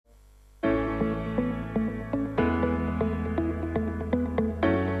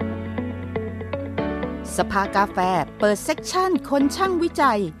สภากาแฟเปิดเซกชันคนช่างวิ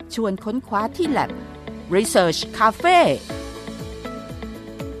จัยชวนค้นคว้าที่ Lab Research Cafe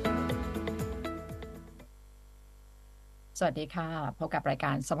สวัสดีค่ะพบกับรายก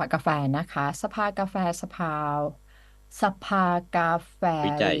ารสภากาแฟนะคะสภากาแฟสภากาแฟวิ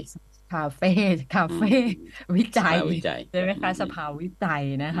จัยคาเฟ่คาอืเฟ่ ม วิสจัยภาวิจัยใช่ไหมอืคะสมภาวิจัย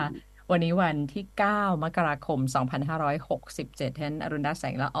นะคะอืมวันนี้วันที่9 มกราคม 2567ท่านอรุณดาแส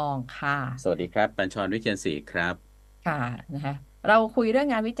งละอองค่ะสวัสดีครับปัญชรวิเชียรศรีครับค่ะนะคะเราคุยเรื่อง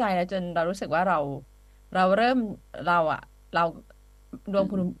งานวิจัยแล้วจนเรารู้สึกว่าเราเริ่มเราอะเรารวอืม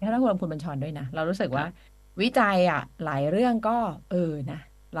มคุณถ้ารวมคุณบัญชรด้วยนะเรารู้สึกว่าครับวิจัยอะหลายเรื่องก็นะ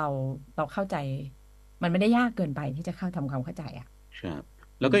เราเราเข้าใจมันไม่ได้ยากเกินไปที่จะเข้าทำความเข้าใจอะครับ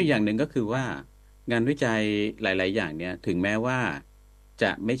อืแล้วก็มอีกอย่างหนึ่งก็คือว่างานวิจัยหลายๆอย่างเนี่ยถึงแม้ว่าจ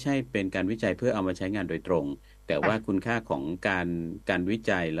ะไม่ใช่เป็นการวิจัยเพื่อเอามาใช้งานโดยตรงแต่ว่าค่ะคุณค่าของการวิ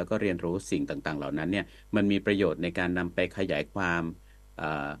จัยแล้วก็เรียนรู้สิ่งต่างๆเหล่านั้นเนี่ยมันมีประโยชน์ในการนำไปขยายความ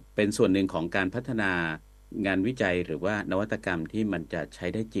เป็นส่วนหนึ่งของการพัฒนางานวิจัยหรือว่านวัตกรรมที่มันจะใช้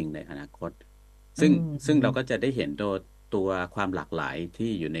ได้จริงในอนาคตอืซึ่งซึ่งเราก็ม จะได้เห็นตัวความหลากหลายที่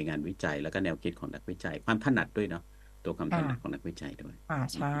อยู่ในงานวิจัยแล้วก็แนวคิดของนักวิจัยความถนัดด้วยเนาะตัวความถนัดของค่ะนักวิจัยด้วยใช่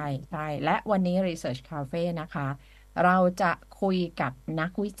อืมใช่และวันนี้ Research Cafe นะคะเราจะคุยกับนั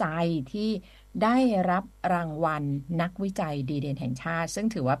กวิจัยที่ได้รับรางวัลนักวิจัยดีเด่นแห่งชาติซึ่ง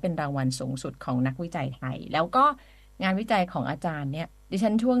ถือว่าเป็นรางวัลสูงสุดของนักวิจัยไทยแล้วก็งานวิจัยของอาจารย์เนี่ยดิฉั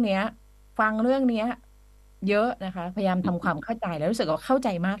นช่วงเนี้ยฟังเรื่องเนี้ยเยอะนะคะพยายามอืทำความมเข้าใจแล้วรู้สึกว่าเข้าใจ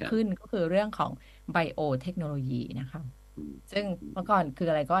มากขึ้นครับก็คือเรื่องของไบโอเทคโนโลยีนะคะ อืมซึ่งอืมเมื่อก่อนคือ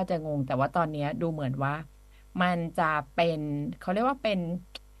อะไรก็อาจจะงงแต่ว่าตอนนี้ดูเหมือนว่ามันจะเป็นเขาเรียกว่าเป็น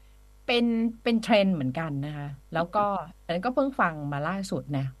เป็นเทรนด์เหมือนกันนะคะแล้วก็ฉันก็เพิ่งฟังมาล่าสุด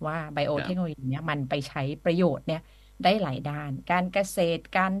นะว่าไบโอเทคโนโลครับยีเนี้ยมันไปใช้ประโยชน์เนี่ยได้หลายด้านการเกษตร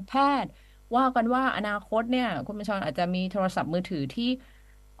การแพทย์ว่ากันว่าอนาคตเนี่ยคุณผู้ชมอาจจะมีโทรศัพท์มือถือที่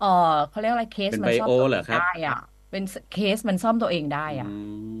เออเขาเรียกว่าอะไรเคสมันซ่อเป็นไบโอมตัวเองได้เหรอครับอ่ะเป็นเคสมันซ่อมตัวเองได้อือ่ะ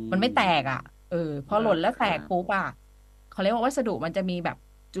มันไม่แตกอ่ะมพอเหรอหล่นแล้วแตครับกปุ๊บอ่ะ เขาเรียกว่าวัสดุมันจะมีแบบ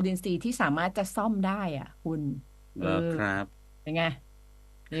จุลินทรีย์ที่สามารถจะซ่อมได้อ่ะคุณเออเหรอครับเป็นไง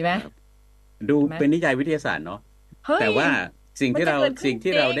ดีไหมครับดูใช่ไหมเป็นนิยายวิทยาศาสตร์เนาะเฮ้ยแต่ว่าสิ่งมันที่เราจะเกิดขึ้นสิ่ง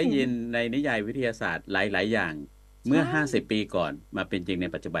ที่จริงเราได้ยินในนิยายวิทยาศาสตร์หลายๆอย่างใช่เมื่อ50 ปีก่อนมาเป็นจริงใน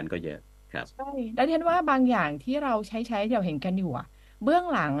ปัจจุบันก็เยอะครับใช่แล้วเห็นว่าบางอย่างที่เราใช้ที่เราเห็นกันอยู่อ่ะเบื้อง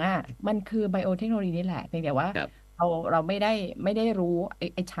หลังอ่ะมันคือไบโอเทคโนโลยีนี่แหละเพียงแต่ว่าครับเราไม่ได้รู้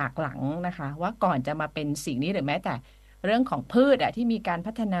ไอ้ฉากหลังนะคะว่าก่อนจะมาเป็นสิ่งนี้หรือแม้แต่เรื่องของพืชอ่ะที่มีการ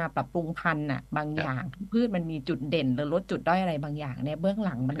พัฒนาปรับปรุงพันธุ์อ่ะบางครับอย่างพืชมันมีจุดเด่นหรือลดจุดด้อยอะไรบางอย่างเนี่ยเบื้องห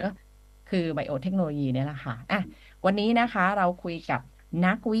ลังมันก็ครับคือไบโอเทคโนโลยีเนี่ยแหละค่ะวันนี้นะคะเราคุยกับ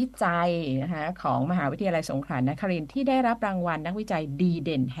นักวิจัยนะคะของมหาวิทยาลัยสงขลานครินทร์ที่ได้รับรางวัลนักวิจัยดีเ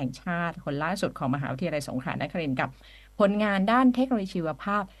ด่นแห่งชาติคนล่าสุดของมหาวิทยาลัยสงขลานครินทร์กับผลงานด้านเทคโนโลยีชีวภ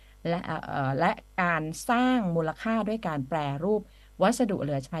าพและการสร้างมูลค่าด้วยการแปรรูปวัสดุเห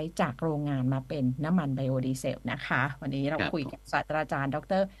ลือใช้จากโรงงานมาเป็นน้ำมันไบโอดีเซลนะคะวันนี้เราคุยครับผม กับศาสตราจารย์ด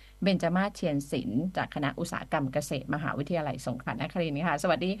รเบญจมาศเทียนศิลป์จากคณะอุตสาหกรรมเกษตรมหาวิทยาลัยสงขลานครินทร์ค่ะส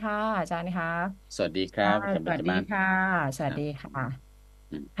วัสดีค่ะอาจารย์ค่ะสวัสดีครัค่ะบอาจารย์สวัสดีเบญจมาศค่ะสครับวัสดีค่ะ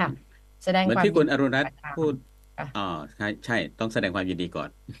อืมค่ะอืมแสดงเหมือนความยินดีที่คุณอรุณรัตน์พูดกับอาจารย์ค่ะอ๋อใช่ใช่ต้องแสดงความยินดีก่อน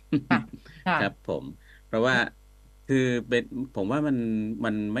ค่ะค่ะ ครับผมเพราะว่าคือเป็นผมว่ามั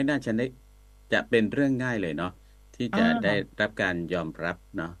นไม่น่าจะได้จะเป็นเรื่องง่ายเลยเนาะที่อ่จะได้ารับการยอมรับ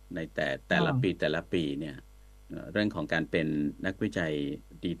เนาะในแต่ละปีอ่าแต่ละปีเนี่ยเรื่องของการเป็นนักวิจัย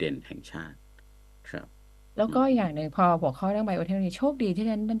ดีเด่นแห่งชาติครับแล้วอืมก็อย่างหนึ่งพอหัวข้อเรื่องไบโอเทคโนโลยีโชคดีที่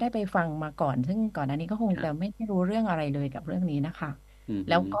ฉันได้ไปฟังมาก่อนซึ่งก่อนหน้านี้ก็คงครับจะไม่ได้รู้เรื่องอะไรเลยกับเรื่องนี้นะคะอืมฮึ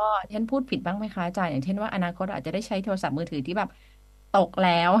แล้วก็ฉันพูดผิดบ้างไหมคะอาจารย์อย่างเช่นว่าอนาคตอาจจะได้ใช้โทรศัพท์มือถือที่แบบตกแ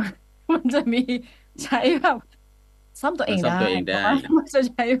ล้วมันจะมีใช้แบบซ่อมตัวเอมันซ่อมงได้ตัวเองได้เพราะว่ามันจะ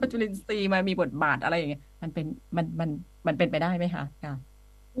ใช้จุลินทรีย์มามีบทบาทอะไรอย่างเงี้ยมันเป็นไปได้ไหมคะค่ะ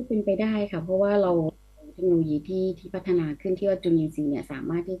ที่เป็นไปได้ค่ะเพราะว่าเราเทคโนโลยีที่พัฒนาขึ้นที่ว่าจุลินทรีย์เนี่ยสา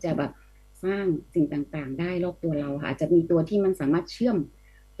มารถที่จะแบบสร้างสิ่งต่างๆได้รอบตัวเราค่ะอาจจะมีตัวที่มันสามารถเชื่อม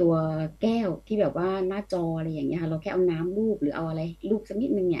ตัวแก้วที่แบบว่าหน้าจออะไรอย่างเงี้ยค่ะเราแค่เอาน้ำลูบหรือเอาอะไรลูบสักนิด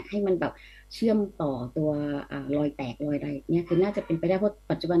นึงเนี่ยให้มันแบบเชื่อมต่อตัวรอยแตกรอยใดเนี่ยคือน่าจะเป็นไปได้เพราะ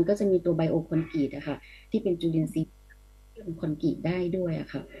ปัจจุบันก็จะมีตัวไบโอคอนกรีตอะค่ะที่เป็นจุลินทรีย์เชื่อมคอนกรีตได้ด้วยอะ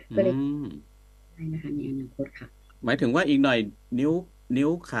ค่ะอืก็เลยม ได้นะคะในอนาคตค่ะหมายถึงว่าอีกหน่อยนิ้วนิ้ว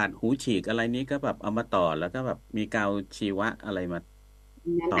ขาดหูฉีกอะไรนี้ก็แบบเอามาต่อแล้วก็แบบมีกาวชีวะอะไรมา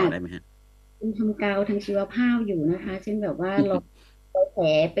ต่อนั้นอาจ ได้ไหมฮะ เป็นทำกาวทางชีวภาพอยู่นะคะเช่นแบบว่าเรา รอยแผล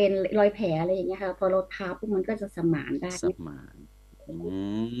เป็นรอยแผลอะไรอย่างเงี้ยค่ะพอเราทาปุ๊บมันก็จะสมานได้สมานอื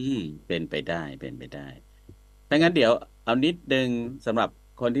มเป็นไปได้ถ้างั้นเดี๋ยวเอานิดนึงสำหรับ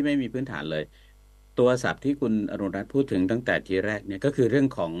คนที่ไม่มีพื้นฐานเลย ตัวศัพท์ที่คุณอรุณรัตน์พูดถึงตั้งแต่ทีแรกเนี่ยก็คือเรื่อง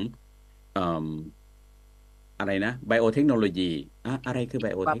ของเอ่มอะไรนะไบโอเทคโนโลยีอะไรคือไบ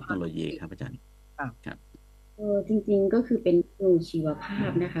โอเทคโนโลยีครับอาจารย์ค่ะครับจริงๆก็คือเป็นเทคโนโลยีชีวภา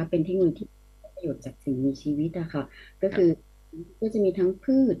พนะคะเป็นเทคโนโลยีที่ได้ประโยชน์จากสิ่งมีชีวิตอะค่ะก็คือครับก็จะมีทั้ง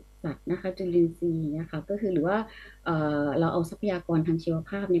พืชสัตว์นะคะจุลินทรีย์นะคะก็คือหรือว่าเราเอาทรัพยากรทางชีว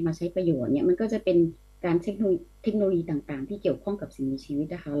ภาพเนี่ยมาใช้ประโยชน์เนี่ยมันก็จะเป็นการเทคโนโลยีต่างๆที่เกี่ยวข้องกับสิ่งมีชีวิต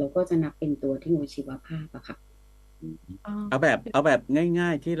นะคะเราก็จะนับเป็นตัวเทคโนโลยีชีวภาพอะค่ะ อ๋อเอาแบบง่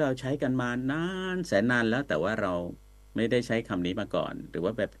ายๆที่เราใช้กันมานานแสนนานแล้วแต่ว่าเราไม่ได้ใช้คำนี้มาก่อนหรือว่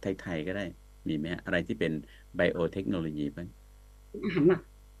าแบบไทยๆก็ได้มีไหมฮะอะไรที่เป็นไบโอเทคโนโลยีบ้างอาหารหมัก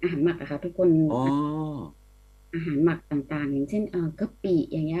อาหารหมักอะค่ะทุกคนอ๋ออาหารหมักต่างๆอย่างเช่นกะปิ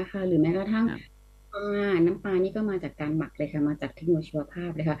อย่างเงี้ยค่ะหรือแม้กระทั่งครับปลาน้ำปลานี่ก็มาจากการหมักเลยค่ะมาจากเทคโนโลยีชีวภา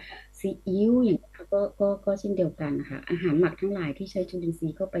พเลยค่ะซีอิ๊วอย่างเงี้ยค่ะก็เช่นเดียวกันนะคะอาหารหมักทั้งหลายที่ใช้จุลินทรี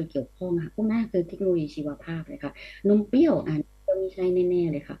ย์เข้าไปเกี่ยวข้องค่ะพวกนั้นคือเทคโนโลยีชีวภาพเลยค่ะนมเปรี้ยวก็ไม่ใช่แน่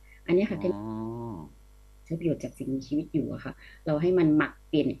ๆเลยค่ะอันนี้ค่ะ อ๋อใช้ประโยชน์จากสิ่งมีชีวิตอยู่อะค่ะเราให้มันหมัก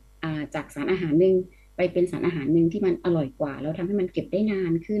เปลี่ยนจากสารอาหารหนึ่งไปเป็นสารอาหารหนึ่งที่มันอร่อยกว่าแล้วทำให้มันเก็บได้นา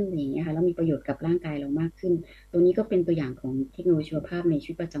นขึ้นอะไรอย่างเงี้ยค่ะแล้วมีประโยชน์กับร่างกายเรามากขึ้นตัวนี้ก็เป็นตัวอย่างของเทคโนโลยีชีวภาพในชี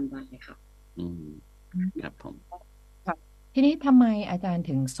วิตประจำวันเลยค่ะ อืมครับผมค่ะทีนี้ทำไมอาจารย์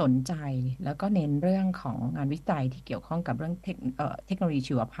ถึงสนใจแล้วก็เน้นเรื่องของงานวิจัยที่เกี่ยวข้องกับเรื่องเทคโนโลยี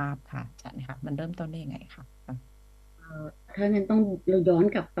ชีวภาพค่ะอาจารย์คะมันเริ่มต้นได้ยังไงคะถ้างั้นต้องเราย้อน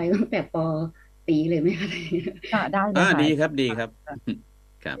กลับไปตั้งแต่ปตรีเลยไหมคะ ได้เลยค่ะดีครับดีครับ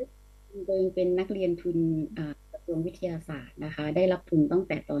ครับตัวเองเป็นนักเรียนทุนกระทรวงวิทยาศาสตร์นะคะได้รับทุนตั้งแ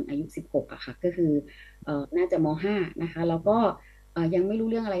ต่ตอนอายุ16อะค่ะก็คือน่าจะม5นะคะแล้วก็ยังไม่รู้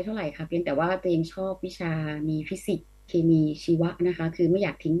เรื่องอะไรเท่าไหร่ค่ะเพียงแต่ว่าตัวเองชอบวิชามีฟิสิกส์เคมีชีวะนะคะคือไม่อย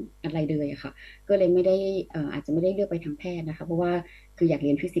ากทิ้งอะไรเลยอะค่ะก็เลยไม่ได้อาจจะไม่ได้เลือกไปทางแพทย์นะคะเพราะว่าคืออยากเ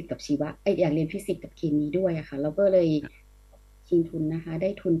รียนฟิสิกส์กับชีวะอยากเรียนฟิสิกส์กับเคมีด้วยอะค่ะแล้วก็เลยชิงทุนนะคะได้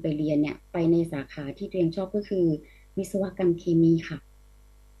ทุนไปเรียนเนี่ยไปในสาขาที่ตัวเองชอบก็คือวิศวกรรมเคมีค่ะ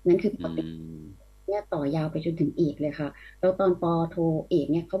นั่นคือปอืกติมเนี่ยต่อยาวไปจนถึงเอกเลยค่ะแล้วตอนปอโทเอก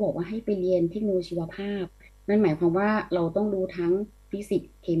เนี่ยเขาบอกว่าให้ไปเรียนเทคโนโลยีชีวภาพนั่นหมายความว่าเราต้องรู้ทั้งฟิสิก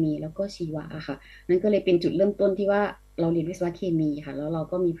ส์เคมีแล้วก็ชีวะอะค่ะนั่นก็เลยเป็นจุดเริ่มต้นที่ว่าเราเรียนวิศวะเคมีค่ะแล้วเรา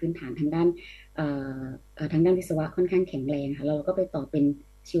ก็มีพื้นฐานทางด้านเอ่อทางด้านวิศวะค่อนข้างแข็งแรงค่ะแล้วเราก็ไปต่อเป็น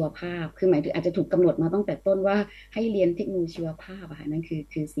ชีวภาพคือหมายถึงอาจจะถูกกำหนดมาตั้งแต่ต้นว่าให้เรียนเทคโนโลยีชีวภาพอะค่ะนั่น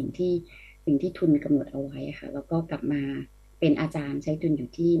คือสิ่งที่ทุนกำหนดเอาไว้ค่ะแล้วก็กลับมา เป็นอาจารย์ใช้ทุนอยู่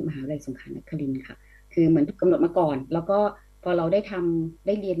ที่มหาวิทยาลัยสงขลานครินทร์ค่ะคือเหมือนถูกกำหนดมาก่อนแล้วก็พอเราไ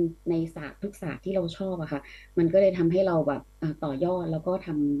ด้เรียนในศาสตร์ทุกศาสตร์ที่เราชอบอะค่ะมันก็เลยทำให้เราแบบต่อยอดแล้วก็ท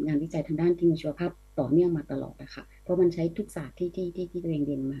ำงานวิจัยทางด้านเทคโนโลยีชีวภาพต่อเนื่องมาตลอดอะค่ะเพราะมันใช้ทุกศาสตร์ที่ตัวเองเ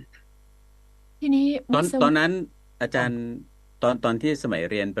รียนมาค่ะทีนี้ตอวิศวะนตอนนั้นอาจารย์ค่ะตอนที่สมัย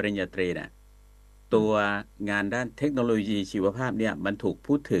เรียนปริญญาตรีเนี่ยตัวงานด้านเทคโนโลยีชีวภาพเนี่ยมันถูก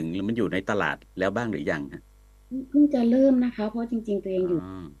พูดถึงหรือมันอยู่ในตลาดแล้วบ้างหรือยังฮะเพิ่งจะเริ่มนะคะเพราะจริงๆตัวเองอ๋ออยู่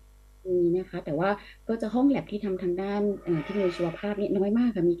มีนะคะแต่ว่าก็จะห้องแลบที่ทำทางด้านเทคโนโลยีชีวภาพนี่น้อยมาก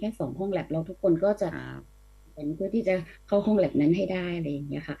ค่ะมีแค่2 ห้องแลบแล้วทุกคนก็จะ ครับเพื่อที่จะเข้าห้องแลบนั้นให้ได้อะไรอย่าง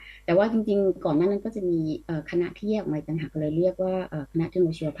เงี้ยค่ะแต่ว่าจริงๆก่อนหน้านั้นก็จะมีคณะที่แยกออกมาต่างหากเลยเรียกว่าคณะเทคโนโ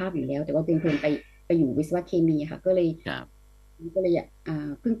ลยีชีวภาพอยู่แล้วแต่ว่าตัวเองเพิ่งไปอยู่วิศวะเคมีค่ะครับก็เลยอยาก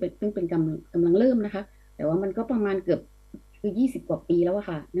เพิ่งเป็นกำลังเริ่มนะคะแต่ว่ามันก็ประมาณเกือบคือ20 กว่าปีแล้วอะ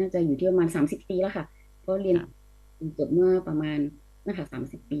ค่ะน่าจะอยู่ที่ประมาณ30 ปีแล้วค่ะเพราะเรียนครับจบเมื่อประมาณนะคะ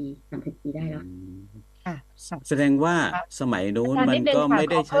30 ปีได้อืแล้วมค่ะแสดงว่าสมัยนู้นอาจารย์มันก็นิดนึงค่ะไม่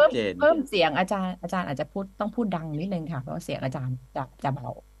ได้ขอเพิ่มชัดเจนเพิ่มเสียงอาจารย์อาจจะต้องพูดดังนิดนึงค่ะเพราะว่าเสียงอาจารย์จะเบา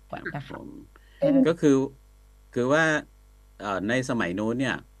กว่านะคะผมเออก็คือว่าในสมัยนู้นเ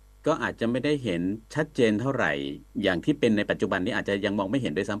นี่ยก็อาจจะไม่ได้เห็นชัดเจนเท่าไหร่อย่างที่เป็นในปัจจุบันนี้อาจจะยังมองไม่เห็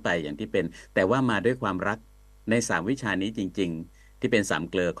นด้วยซ้ำไปอย่างที่เป็นแต่ว่ามาด้วยความรักใน3 วิชานี้จริงๆที่เป็น3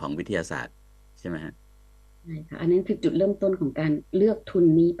 เกลอของวิทยาศาสตร์ใช่ไหมฮะใช่ค่ะอันนั้นคือจุดเริ่มต้นของการเลือกทุน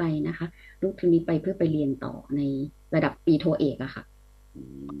นี้ไปนะคะเลือกทุนนี้ไปเพื่อไปเรียนต่อในระดับปีโทเอกอะค่ะ อื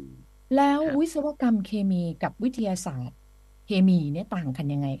มแล้วครับวิศวกรรมเคมีกับวิทยาศาสตร์เคมีเนี่ยต่างกัน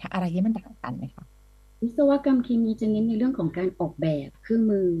ยังไงคะอะไรที่มันต่างกันไหมคะวิศวกรรมเคมีจะเน้นในเรื่องของการออกแบบเครื่อง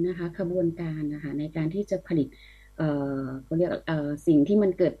มือนะคะขบวนการนะคะในการที่จะผลิตเขาเรียกสิ่งที่มั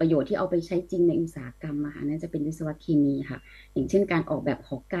นเกิดประโยชน์ที่เอาไปใช้จริงในอุตสาหกรรมอะค่ะนั่นจะเป็นวิศวะเคมีค่ะอย่างเช่นการออกแบบห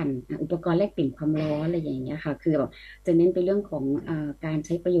อกันอุปกรณ์แลกเปลี่ยนความร้อนอะไรอย่างเงี้ยค่ะคือแบบจะเน้นไปเรื่องของการใ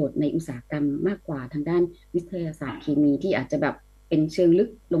ช้ประโยชน์ในอุตสาหกรรมมากกว่าทางด้านวิทยาศาสตร์เคมีที่อาจจะแบบเป็นเชิงลึก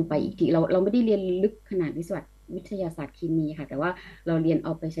ลงไปอีกทีเราไม่ได้เรียนลึกขนาดวิทยาศาสตร์เคมีค่ะแต่ว่าเราเรียนเอ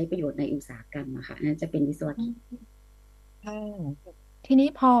าไปใช้ประโยชน์ในอุตสาหกรรมอะค่ะนั่นจะเป็นวิศวะเคมีอ่าทีนี้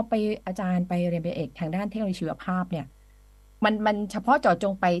พอไปอาจารย์ไปเรียนไปเอกทางด้านเทคโนโลยีชีวภาพเนี่ยมันเฉพาะเจาะจ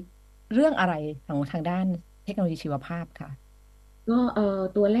งไป เรื่องอะไรของทางด้านเทคโนโลยีชีวภาพค่ะก็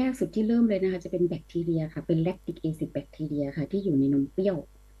ตัวแรกสุดที่เริ่มเลยนะคะจะเป็นแบคทีเรียค่ะเป็นแลคติกแอซิดแบคทีเรียค่ะที่อยู่ในนมเปรี้ยว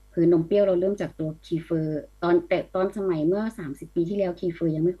คือนมเปรี้ยวเราเริ่มจากตัวคีเฟอร์ตอนสมัยเมื่อ30 ปีที่แล้วคีเฟอ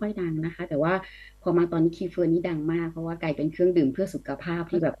ร์ยังไม่ค่อยดังนะคะแต่ว่าพอมาตอนนี้คีเฟอร์นี้ดังมากเพราะว่ากลายเป็นเครื่องดื่มเพื่อสุขภาพ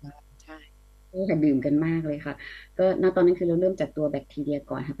ที่แบบ ใช่นี่ค่ะดื่มกันมากเลยค่ะก็ณตอนนั้นคือเราเริ่มจากตัวแบคทีเรีย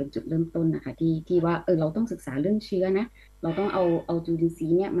ก่อนค่ะเป็นจุดเริ่มต้นนะคะที่ว่าเราต้องศึกษาเรื่องเชื้อนะเราต้องเอาจุลินทรี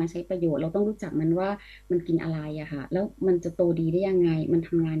ย์เนี่ยมาใช้ประโยชน์เราต้องรู้จักมันว่ามันกินอะไรอะค่ะแล้วมันจะโตดีได้ยังไงมันท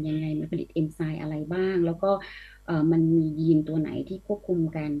ำงานยังไงมันผลิตเอนไซม์อะไรบ้างแล้วก็มันมียีนตัวไหนที่ควบคุม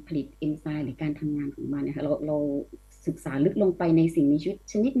การผลิตเอนไซม์หรือการทำงานของมันนะคะเราศึกษาลึกลงไปในสิ่งมีชีวิต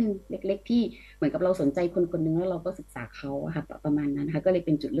ชนิดหนึ่งเล็กๆที่เหมือนกับเราสนใจคนคนหนึงแล้วเราก็ศึกษาเขาอะค่ะประมาณนั้นนะคะก็เลยเ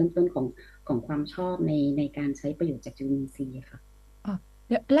ป็นจุดเริ่มต้นของความชอบในการใช้ประโยชน์จากจุลินทรีย์ค่ะอ๋อเ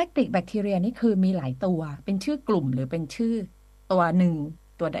ดี๋ยวแลคติกแบคทีเรียนี่คือมีหลายตัวเป็นชื่อกลุ่มหรือเป็นชื่อตัวหนึ่ง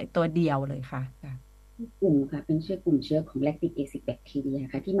ตัวใดตัวเดียวเลยค่ะกลุ่มค่ะเป็นชื่อกลุ่มเชื้อของแลคติกแอซิดแบคทีเรีย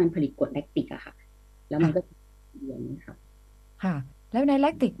ค่ะที่มันผลิตกรดแลคติกอะค่ะแล้วมันค่ะก็อย่างนี้ค่ะค่ะแล้วในแล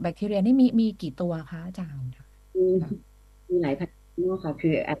คติกแบคทีเรียนี่มีกี่ตัวคะอาจารย์ค่ะมีมีหลายพันธุ์มากค่ะคื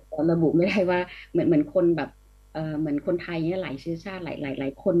ออาจจะระบุไม่ได้ว่าเหมือนคนแบบเหมือนคนไทยเนี่ยหลายเชื้อชาติหลา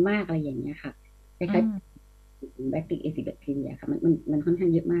ยคนมากอะไรอย่างเงี้ยค่ะคอืล้ายมๆแลคติกแอซิดแบคทีเรียค่ะมันค่อนข้า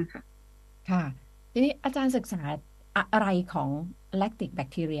งเยอะมากค่ะ ค่ะทีนี้อาจารย์ศึกษาอะไรของแลคติกแบค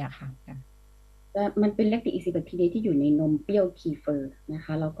ทีเรียค่ะมันเป็นแลคติกอิซิแบคทีเรียที่อยู่ในนมเปรี้ยวคีเฟอร์นะค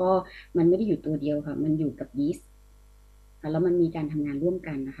ะแล้วก็มันไม่ได้อยู่ตัวเดียวค่ะมันอยู่กับยีสต์ค่ะแล้วมันมีการทำงานร่วม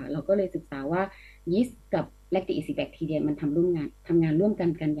กันนะคะเราก็เลยศึกษาว่ายีสต์กับแลคติกอิซิแบคทีเรียมันทำงานร่วม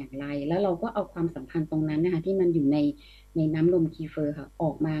กันอย่างไรแล้วเราก็เอาความสัมพันธ์ตรงนั้นนะคะที่มันอยู่ในน้ำนมคีเฟอร์ค่ะอ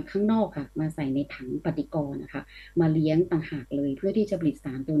อกมาข้างนอกค่ะมาใส่ในถังปฏิกรณ์นะคะมาเลี้ยงต่างหากเลยเพื่อที่จะผลิตส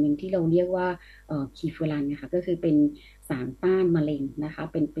ารตัวหนึ่งที่เราเรียกว่าคีเฟอรันนะคะก็คือเป็นสารต้านมะเร็งนะคะ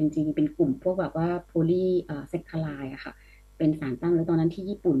เป็นจริงเป็นกลุ่มพวกแบบว่าโพลีแซคคาไลด์อะค่ะเป็นสารต้านแล้วตอนนั้นที่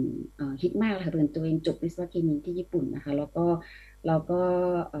ญี่ปุ่นฮิตมากเลยค่ะเพื่อนตัวเองจบวิศวะเคมีที่ญี่ปุ่นนะคะแล้วก็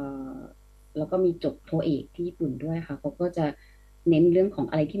เอ่อแล้วก็มีจบโทเอกที่ญี่ปุ่นด้วยค่ะเขาก็จะเน้นเรื่องของ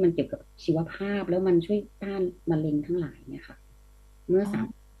อะไรที่มันเกี่ยวกับชีวภาพแล้วมันช่วยต้านมะเร็งทั้งหลายเนี่ยค่ะเมื่ออ๋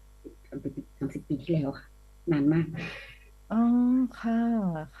อ 30 ปีที่แล้วค่ะนานมาก อ๋อค่ะ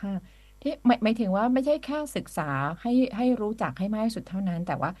ค่ะที่หมายถึงว่าไม่ใช่แค่ศึกษาให้รู้จักให้มากที่สุดเท่านั้น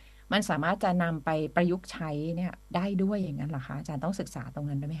แต่ว่ามันสามารถจะนำไปประยุกต์ใช้เนี่ยได้ด้วยอย่างนั้นเหรอคะอาจารย์ต้องศึกษาตรง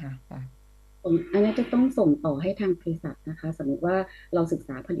นั้นด้วยไหมคะค่ะอันนี้จะต้องส่งต่อให้ทางเภสัชนะคะสมมติว่าเราศึกษ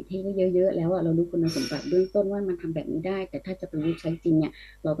าผลิตให้เยอะๆแล้วอะเรารู้คุณสมบัติเบื้องต้นว่ามันทำแบบนี้ได้แต่ถ้าจะประยุกต์ใช้จริงเนี่ย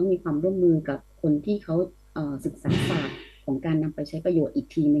เราต้องมีความร่วมมือกับคนที่เขาศึกษาศาสตร์ของการนำไปใช้ประโยชน์อีก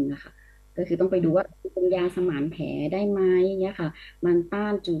ทีหนึ่งอะค่ะก็คือต้องไปดูว่าเป็นยาสมานแผลได้ไหมเนี่ยค่ะมันต้า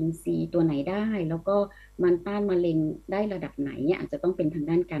นจุลินทรีย์ตัวไหนได้แล้วก็มันต้านมะเร็งได้ระดับไหนเนี่ยอาจจะต้องเป็นทาง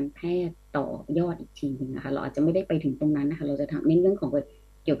ด้านการแพทย์ต่อยอดอีกทีหนึ่งนะคะเราอาจจะไม่ได้ไปถึงตรงนั้นนะคะเราจะทำเน้นเรื่องของ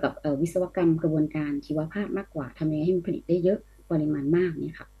เกี่ยวกับวิศวกรรมกระบวนการชีวภาพมากกว่าทำยังไงให้มันผลิตได้เยอะปริมาณมากเ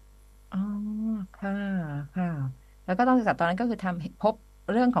นี่ยค่ะอ๋อค่ะค่ะแล้วก็ต้องศึกษาตอนนั้นก็คือพบ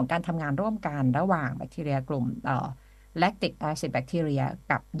เรื่องของการทำงานร่วมกันระหว่างแบคทีเรียกลุ่มแลคติกแอซิดแบคทีเรีย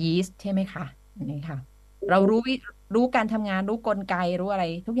กับยีสต์ใช่ไหมคะอันนี้ค่ะเรารู้การทำงานรู้กลไกรู้อะไร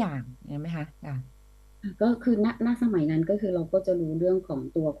ทุกอย่างใช่ไหมคะค่ะก็คือณสมัยนั้นก็คือเราก็จะรู้เรื่องของ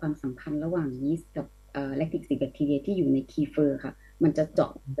ตัวความสัมพันธ์ระหว่างยีสต์กับแลคติกแบคทีเรียที่อยู่ในคีเฟอร์ค่ะมันจะเจา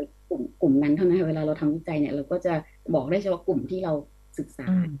ะไปกลุ่มนั้นเท่านั้นค่ะเวลาเราทำวิจัยเนี่ยเราก็จะบอกได้เฉพาะกลุ่มที่เราศึกษา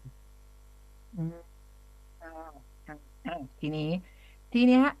อืมอืม อ่าทีนี้ที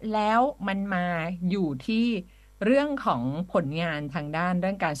เนี้ยแล้วมันมาอยู่ที่เรื่องของผลงานทางด้านเ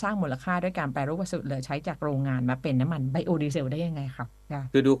รื่องการสร้างมูลค่าด้วยการแปรรูปวัสดุเหลือใช้จากโรงงานมาเป็นน้ำมันไบโอดีเซลได้ยังไงครับค่ะ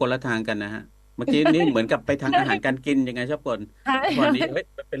คือดูคนละทางกันนะฮะเมื่อกี้นี่เหมือนกับไปทางอาหารการกินยังไงชอบคนใช่พอนี้เฮ้ย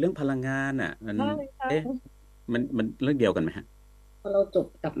มันเป็นเรื่องพลังงานอ่ะมันใช่ใช่เอ๊ะมันเรื่องเดียวกันไหมฮะพอเราจบ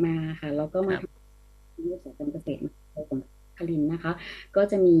กลับมาค่ะเราก็มาทครับำวิจัยการเกษตรของคลินนะคะก็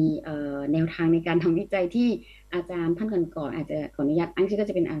จะมีแนวทางในการทำวิจัยที่อาจารย์ท่านก่อนๆอาจจะขออนุญาตอ้างชื่อก็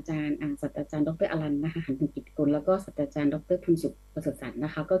จะเป็นอาจารย์ศาสตราจารย์ดรอรันนะคะหันตุกิจกุลแล้วก็ศาสตราจารย์ดรพุนสุขประเสริฐสรรค์น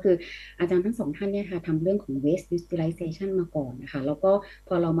ะคะก็คืออาจารย์ทั้งสองท่านเนี่ยค่ะทำเรื่องของ waste utilization มาก่อนนะคะแล้วก็พ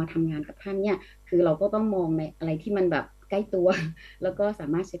อเรามาทำงานกับท่านเนี่ยคือเราก็ต้องมองในอะไรที่มันแบบใกล้ตัว แล้วก็สา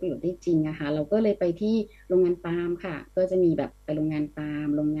มารถใช้ประโยชน์ได้จริงนะคะเราก็เลยไปที่โรงงานปาล์มค่ะก็จะมีแบบไปโรงงานปาล์ม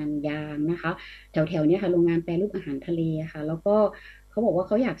โรงงานยางนะคะแถวๆเนี้ยค่ะโรงงานแปรรูปอาหารทะเลค่ะแล้วก็เขาบอกว่าเ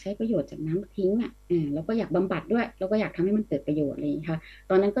ขาอยากใช้ประโยชน์จากน้ำทิ้งอ่ะแล้วก็อยากบำบัดด้วยแล้วก็อยากทำให้มันเกิดประโยชน์อะไรอย่างเลยค่ะ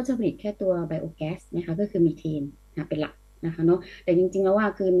ตอนนั้นก็จะผลิตแค่ตัวไบโอแก๊สนะคะก็คือมีเทนนะเป็นหลักนะคะเนาะแต่จริงๆแล้วว่า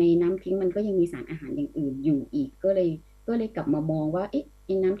คือในน้ำทิ้งมันก็ยังมีสารอาหารอย่างอื่นอยู่อีกก็เลยกลับมามองว่าเอ๊ะไ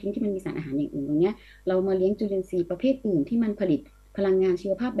อ้น้ำทิ้งที่มันมีสารอาหารอย่างอื่นตรงเนี้ยเรามาเลี้ยงจุลินทรีย์ประเภทอื่นที่มันผลิต พลังงานชี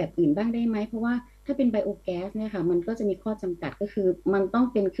วภาพแบบอื่นบ้างได้ไหมเพราะว่าถ้าเป็นไบโอแก๊สเนี่ยค่ะมันก็จะมีข้อจำกัดก็คือมันต้อง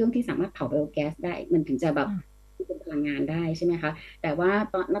เป็นเครื่องที่สามารถเผาไบโอแก๊สได้มันถึงจะแบบเป็นพลังงานได้ใช่ไหมคะแต่ว่า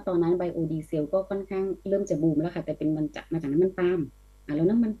ตอนนั้นไบโอดีเซลก็ค่อนข้างเริ่มจะบูมแล้วค่ะแต่เป็นมาจากน้ำมันปาล์มแล้ว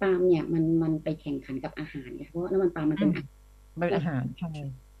น้ำมันปาล์มเนี่ยมันไปแข่งขันกับอาหารเนี่ยเพราะว่าน้ำมันปาล์มมันเป็นอาหารใช่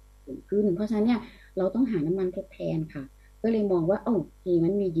สูงขึ้นเพราะฉะนั้นเนี่ยเราต้องหาน้ำมันทดแทนค่ะก็เลยมองว่าโอ้ดีมั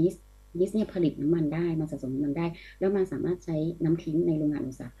นมียีสต์เนี่ยผลิตน้ำมันได้มันสะสมน้ำมันได้แล้วมันสามารถใช้น้ำทิ้งในโรงงาน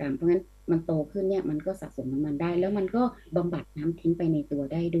อุตสาหกรรมเพราะงั้นมันโตขึ้นเนี่ยมันก็สะสมน้ำมันได้แล้วมันก็บำบัดน้ำทิ้งไปในตัว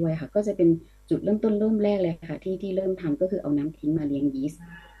ได้ด้วยค่ะก็จะเป็นจุดเริ่มต้นเริ่มแรกเลยค่ะที่เริ่มทำก็คือเอาน้ำทิ้งมาเลี้ยงยีสต์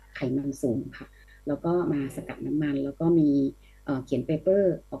ไขมันสูงค่ะแล้วก็มาสกัดน้ำมันแล้วก็มีเขียนเปเปอ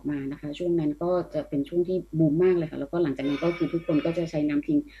ร์ออกมานะคะช่วงนั้นก็จะเป็นช่วงที่บูมมากเลยค่ะแล้วก็หลังจากนั้นก็คือทุกคนก็จะใช้น้ำ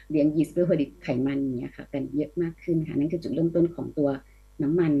ทิ้งเลี้ยงยีสต์เพื่อผลิตไขมันอย่างเงี้ยค่ะกันเยอะมากขึ้นค่ะนั่นคือจุดเริ่มต้นของตัว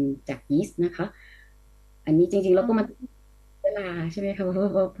น้ำมันจากยีสต์นะคะอันนี้จริงๆเราก็มาเวลาใช่ไหมคะเพร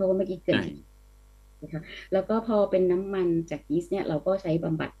าะว่าเมื่อกี้เกิดนะคะแล้วก็พอเป็นน้ำมันจากยีสต์เนี่ยเราก็ใช้บ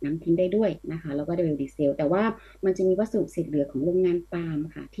ำบัดน้ำทิ้งได้ด้วยนะคะแล้วก็ไดโอดีเซลแต่ว่ามันจะมีวัสดุเศษเหลือของโรงงานปาล์ม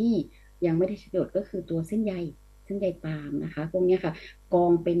ค่ะที่ยังไม่ได้ใช้ประโยชน์ก็คือตัวเส้นใยปาล์มนะคะพวกนี้ค่ะกอ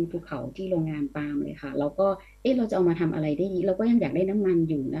งเป็นภูเขาที่โรงงานปาล์มเลยค่ะแล้วก็เราจะเอามาทำอะไรได้ดีเราก็ยังอยากได้น้ำมัน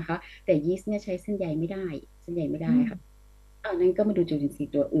อยู่นะคะแต่ยีสต์เนี่ยใช้เส้นใยไม่ได้ค่ะนั้นก็มาดูจุลินทรี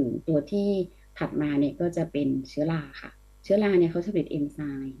ย์ตัวอื่นตัวที่ถัดมาเนี่ยก็จะเป็นเชื้อราค่ะเชื้อราเนี่ยเขาจะผลิตเอนไซ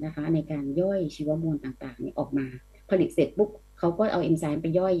ม์นะคะในการย่อยชีวมวลต่างๆเนี่ยออกมาผลิตเสร็จปุ๊บเขาก็เอาเอนไซม์ไป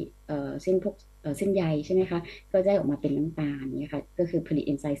ย่อยเส้นพวกเส้นใยใช่ไหมคะก็ได้ออกมาเป็นน้ำตาลเนี่ยค่ะก็คือผลิตเ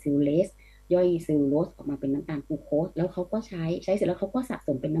อนไซม์ซิลเลสย่อยซิลลูโลสออกมาเป็นน้ำตาลกลูโคสแล้วเขาก็ใช้เสร็จแล้วเขาก็สะส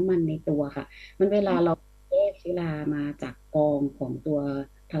มเป็นน้ำมันในตัวค่ะมันเวลาเราแยกเชื้อรามาจากกองของตัว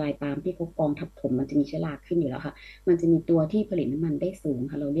ทลายปาล์มที่เขากองทับถมมันจะมีเชื้อราขึ้นอยู่แล้วค่ะมันจะมีตัวที่ผลิตน้ำมันได้สูง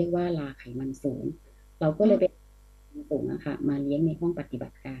ค่ะเราเรียกว่าราไขมันสูงเราก็เลยไปสูงนะคะมาเลี้ยงในห้องปฏิบั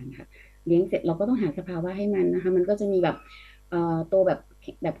ติการค่ะเลี้ยงเสร็จเราก็ต้องหาสภาวะให้มันนะคะมันก็จะมีแบบตัวแบ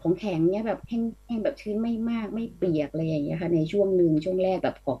บของแข็งเนี้ยแบบแห้งแบบชื้นไม่มากไม่เปียกอะไรอย่างเงี้ยค่ะในช่วงแรกแบ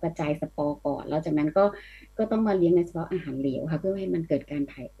บขอกระจายสปอร์ก่อนแล้วจากนั้นก็ต้องมาเลี้ยงในเฉพาะอาหารเหลวค่ะเพื่อให้มันเกิดการ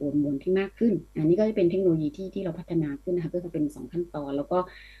ถ่ายโอนมวลที่มากขึ้นอันนี้ก็จะเป็นเทคโนโลยีที่เราพัฒนาขึ้นนะคะก็จะเป็น2 ขั้นตอนแล้วก็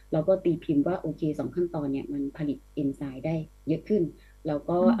เราก็ตีพิมพ์ว่าโอเค2 ขั้นตอนเนี่ยมันผลิตเอนไซม์ได้เยอะขึ้นแล้ว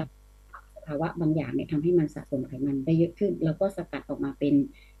ก็สภาวะบางอย่างเนี่ยทำให้มันสะสมไขมันได้เยอะขึ้นแล้วก็สกัดออกมาเป็น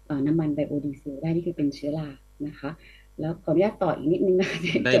น้ำมันไบโอดีเซลได้นี่คือเป็นเชื้อรานะคะแล้วขออนุญาตต่ออีกนิดนึงนะคะ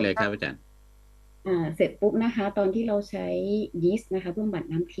ได้เลยครับอาจารย์เสร็จปุ๊บนะคะตอนที่เราใช้ยีสต์นะคะเพื่อบำบัด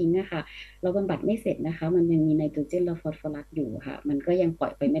น้ำทิ้งนะคะเราบำบัดไม่เสร็จนะคะมันยังมีไนโตรเจนและฟอสฟอรัสอยู่ค่ะมันก็ยังปล่อ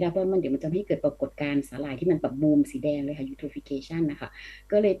ยไปไม่ได้เพราะมันเดี๋ยวมันจะให้เกิดปรากฏการณ์สาหร่ายที่มันแบบบูมสีแดงเลยค่ะยูโทฟิเคชันนะคะ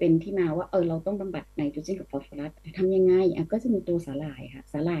ก็เลยเป็นที่มาว่าเราต้องบำบัดไนโตรเจนกับฟอสฟอรัสทำยังไงก็จะมีตัวสาหร่ายค่ะ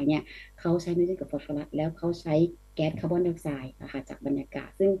สาหร่ายเนี่ยเขาใช้ไนโตรเจนกับฟอสฟอรัสแล้วเขาใช้แก๊สคาร์บอนไดออกไซด์นะคะจากบรรยากาศ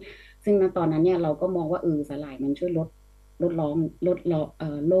ซึ่งณตอนนั้นเนี่ยเราก็มองว่าสาหร่ายมันช่วยลดโลก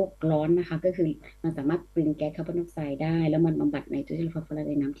ร้อนนะคะก็คือมันสามารถกลืนแก๊สคาร์บอนไดออกไซด์ได้แล้วมันบำบัดไนโตรเจนฟอสฟอรัส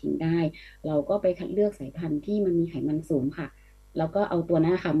ในน้ำทิ้งได้เราก็ไปคัดเลือกสายพันธุ์ที่มันมีไขมันสูงค่ะแล้วก็เอาตัว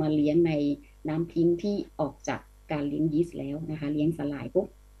นั้นค่ะมาเลี้ยงในน้ำทิ้งที่ออกจากการเลี้ยงยีสต์แล้วนะคะเลี้ยงสลายปุ๊บ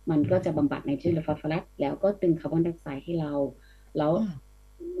มันก็จะบำบัดไนโตรเจนและฟอสฟอรัสแล้วก็ตึงคาร์บอนไดออกไซด์ให้เราแล้ว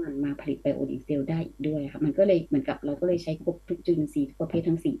มันมาผลิตไบโอดีเซลได้ด้วยค่ะมันก็เลยเหมือนกับเราก็เลยใช้ครบทุกจุลินทรีย์ทุกประเภท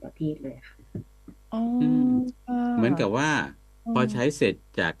ทั้ง4 ประเภทเลยค่ะเหมือนกับว่าพอใช้เสร็จ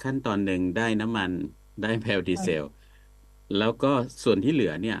จากขั้นตอนหนึ่งได้น้ำมันได้ไบโอดีเซลแล้วก็ส่วนที่เหลื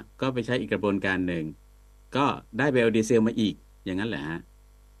อเนี่ยก็ไปใช้อีกกระบวนการหนึ่งก็ได้ไบโอดีเซลมาอีกอย่างนั้นแหละฮะ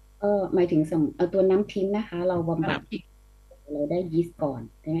หมายถึงตัวน้ำทิ้งนะคะเราบำบัดเราได้ยีสต์ก่อน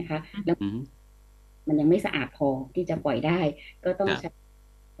ใช่ไหมคะแล้วมันยังไม่สะอาดพอที่จะปล่อยได้ก็ต้องใช้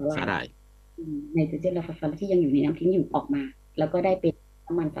สาหร่ายไนโตรเจนและฟอสฟอรัสที่ยังอยู่ในน้ำทิ้งอยู่ออกมาแล้วก็ได้เป็น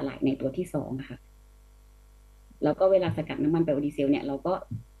น้ำมันสลายในตัวที่2ค่ะแล้วก็เวลาสกัดน้ำมันไบโอดีเซลเนี่ยเราก็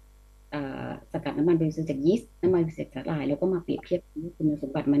สกัดน้ำมันไบโอดีเซลจากยีสต์น้ำมันจากสาหร่ายแล้วก็มาเปรียบเทียบว่าคุณส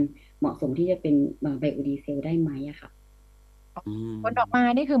มบัติมันเหมาะสมที่จะเป็นไบโอดีเซลได้ไหมอะค่ะผลออกมา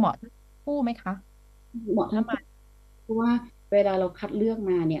นี่คือเหมาะคู่ไหมคะเหมาะทั้งเพราะว่าเวลาเราคัดเลือก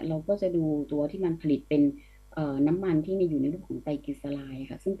มาเนี่ยเราก็จะดูตัวที่มันผลิตเป็นน้ำมันที่มีอยู่ในรูปของไตรกลีเซอไรด์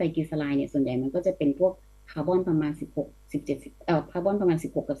ค่ะซึ่งไตรกลีเซอไรด์เนี่ยส่วนใหญ่มันก็จะเป็นพวกคาร์บอนประมาณคาร์บอนประมาณ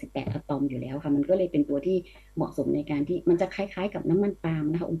16กับ18อะตอมอยู่แล้วค่ะมันก็เลยเป็นตัวที่เหมาะสมในการที่มันจะคล้ายๆกับน้ำมันปาล์ม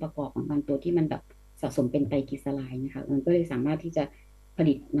นะคะองค์ประกอบของมันตัวที่มันแบบสะสมเป็นไตรกลีเซอไรด์นะคะมันก็เลยสามารถที่จะผ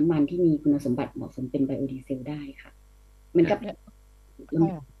ลิตน้ำมันที่มีคุณสมบัติเหมาะสมเป็นไบโอดีเซลได้ค่ะเหมือนกับ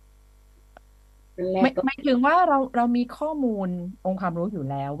หมายถึงว่าเรามีข้อมูลองค์ความรู้อยู่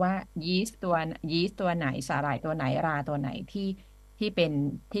แล้วว่ายีสต์ตัวไหนสาหร่ายตัวไหนราตัวไหนที่ ที่เ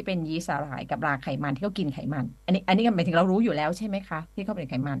ป็นยีสต์สาหร่ายกับราไขมันที่เขากินไขมันอันนี้ก็หมายถึงเรารู้อยู่แล้วใช่ไหมคะที่เขาเป็น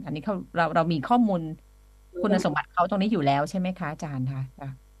ไขมันอันนี้เรามีข้อมูลคุณสมบัติเขาตรงนี้อยู่แล้วใช่ไหมคะอาจารย์คะ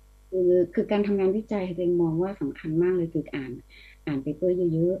คือการทำงานวิจัยเองมองว่าสำคัญมากเลยคืออ่านเปเปอร์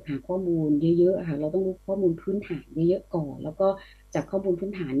เยอะๆหาข้อมูลเยอะๆค่ะเราต้องรู้ข้อมูลพื้นฐานเยอะๆก่อนแล้วก็จากข้อมูลพื้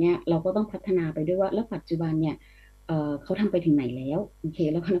นฐานเนี่ยเราก็ต้องพัฒนาไปด้วยว่าแล้วปัจจุบันเนี่ยเขาทำไปถึงไหนแล้วโอเค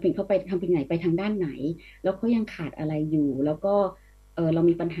แล้วเขาไปทำไปไหนไปทางด้านไหนแล้วเขายังขาดอะไรอยู่แล้วก็เรา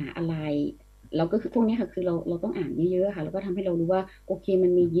มีปัญหาอะไรเราก็คือพวกนี้ค่ะคือเราต้องอ่านเยอะๆค่ะแล้วก็ทำให้เรารู้ว่าโอเคมั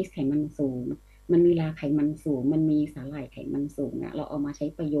นมียีสต์ไขมันสูง มันมีราไขมันสูงมันมีสาหร่ายไขมันสูงอะเราเอามาใช้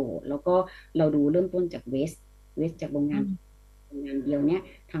ประโยชน์แล้วก็เราดูเริ่มต้นจากเวสจากโรงงานเดียวเนี่ย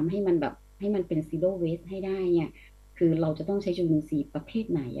ทำให้มันแบบให้มันเป็นซีโร่เวสให้ได้เนี่ยคือเราจะต้องใช้จุลินทรีย์ประเภท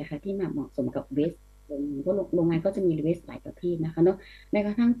ไหนอะคะที่เหมาะสมกับเวสเพราะโรงงานก็จะมีเวสหลายประเภทนะคะเนาะแม้ก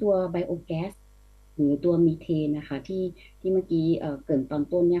ระทั่งตัวไบโอแก๊สหรือตัวมีเทนนะคะที่เมื่อกี้เกริ่นตอน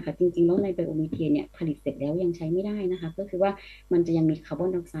ต้นเนี่ยค่ะจริงๆแล้วในไบโอมีเทนเนี่ยผลิตเสร็จแล้วยังใช้ไม่ได้นะคะก็คือว่ามันจะยังมีคาร์บอน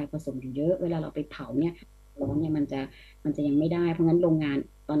ไดออกไซด์ผสมอยู่เยอะเวลาเราไปเผาเนี่ยร้อนเนี่ยมันจะยังไม่ได้เพราะงั้นโรงงาน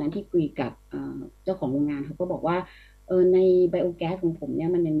ตอนนั้นที่คุยกับเจ้าของโรงงานเขาก็บอกว่าในไบโอแก๊สของผมเนี่ย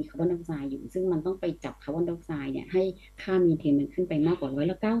มันยังมีคาร์บอนไดออกไซด์อยู่ซึ่งมันต้องไปจับคาร์บอนไดออกไซด์เนี่ยให้ค่ามีเทนมันขึ้นไปมากกว่า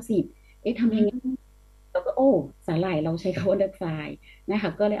190ทำยังไงแล้วก็สาหร่ายเราใช้คาร์บอนไดออกไซด์นะค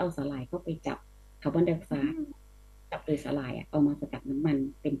ะก็เลยเอาสาหร่ายเข้าไปจับคาร์บอนไดออกไซด์จับโดยสาหร่ายเอามาสกัดน้ำมัน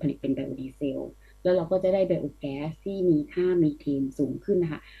เป็นผลิตเป็นไบโอดีเซลแล้วเราก็จะได้ไบโอแก๊สที่มีค่ามีเทนสูงขึ้นน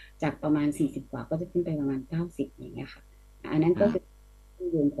ะคะจากประมาณ40กว่าก็จะขึ้นไปประมาณ90อย่างเงี้ยค่ะอันนั้นก็คือ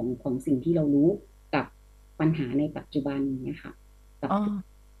รวมของสิ่งที่เรารู้กับปัญหาในปัจจุบันอย่างเงี้ยค่ะอ๋อ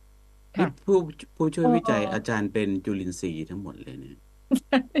ค่ะผู้ช่วยวิจัยอาจารย์เป็นจุลินทรีย์ทั้งหมดเลยเนี่ย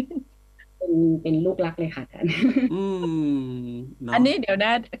เป็นลูกรักเลยค่ะอาจารย์เนาะอันนี้เดี๋ยวน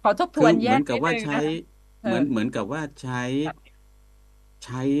ะขอทบทวนแยกนิดนึงนะเหมือนกับว่าใ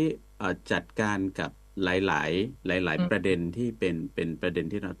ช้จัดการกับหลายประเด็นที่เป็นประเด็น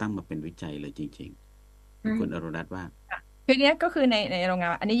ที่เราตั้งมาเป็นวิจัยเลยจริงๆคุณอรุณรัตน์ว่าคือเนี้ยก็คือในโรงงา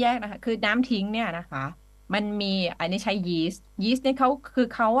นอันนี้แยกนะคะคือน้ำทิ้งเนี่ยนะคะมันมีอันนี้ใช้ยีสต์เนี่ยเ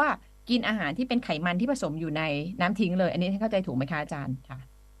ขาอะกินอาหารที่เป็นไขมันที่ผสมอยู่ในน้ำทิ้งเลยอันนี้เข้าใจถูกไหมคะอาจารย์ค่ะ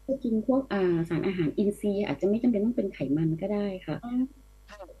ก็กินพวกสารอาหารอินทรีย์อาจจะไม่จำเป็นต้องเป็นไขมันก็ได้ค่ะ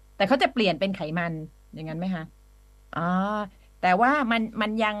แต่เขาจะเปลี่ยนเป็นไขมันอย่างนั้นไหมคะอ๋อแต่ว่ามั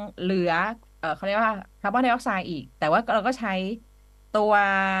นยังเหลือเขาเรียกว่าคาร์บอนไดออกไซด์อีกแต่ว่าเราก็ใช้ตัว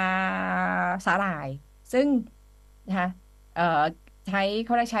สาหร่ายซึ่งนะคะเอ่อเข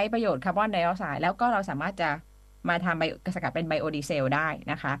าได้ใช้ประโยชน์คาร์บอนไดออกไซด์แล้วก็เราสามารถจะมาทำสกัดเป็นไบโอดีเซลได้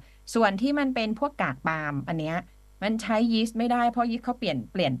นะคะส่วนที่มันเป็นพวกกากปาล์มอันเนี้ยมันใช้ยีสต์ไม่ได้เพราะยีสต์เขาเปลี่ย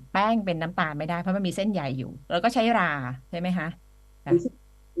นแป้งเป็นน้ำตาลไม่ได้เพราะมันมีเส้นใยอยู่แล้วก็ใช้ราใช่ไหมคะน้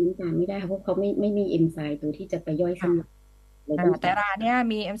ำตาลไม่ได้ค่ะเพราะเขาไม่มีเอนไซม์ตัวที่จะไปย่อยเส้นเราต้องแต่ราเนี่ย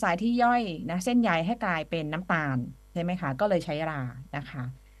มีเอนไซม์ที่ย่อยนะเส้นใยให้กลายเป็นน้ำตาลใช่ไหมคะก็เลยใช้รานะคะ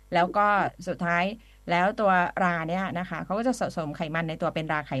แล้วก็สุดท้ายแล้วตัวราเนี่ยนะคะเขาก็จะสะสมไขมันในตัวเป็น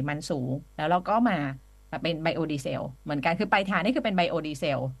ราไขมันสูงแล้วเราก็มาเป็นไบโอดีเซลเหมือนกันคือปลายทางนี่คือเป็นไบโอดีเซ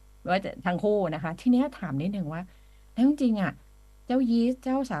ลว่าทั้งคู่นะคะทีนี้ถามนิดนึงว่าแล้วจริงๆอ่ะเจ้ายีสต์เ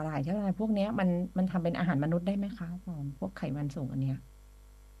จ้าสาหร่ายเจ้าอะไรพวกเนี้ยมันทำเป็นอาหารมนุษย์ได้ไหมคะตอนพวกไขมันสูงอันเนี้ย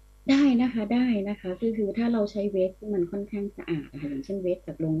ได้นะคะได้นะคะคือถ้าเราใช้เวสที่มันค่อนข้างสะอาดนะคะอย่างเช่นเวสจ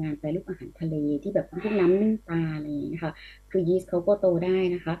ากโรงงานแปรรูปอาหารทะเลที่แบบพวกน้ำนึ่งปลาอะไรอย่างเงี้ยค่ะคือยีสต์เขาก็โตได้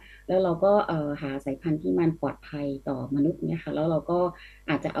นะคะแล้วเราก็หาสายพันธุ์ที่มันปลอดภัยต่อมนุษย์เนี่ยค่ะแล้วเราก็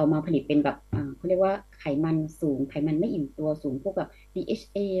อาจจะเอามาผลิตเป็นแบบเขาเรียกว่าไขมันสูงไขมันไม่อิ่มตัวสูงพวกแบบ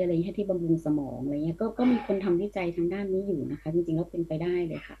DHA อะไรอย่างเงี้ยที่บำรุงสมองอะไรเงี้ยก็มีคนทำวิจัยทางด้านนี้อยู่นะคะจริงๆแล้วเป็นไปได้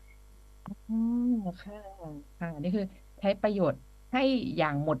เลยค่ะอืมค่ะค่ะนี่คือใช้ประโยชน์ให้อย่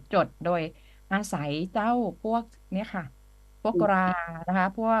างหมดจดโดยอาศัยเจ้าพวกเนี่ยค่ะพวกรานะคะ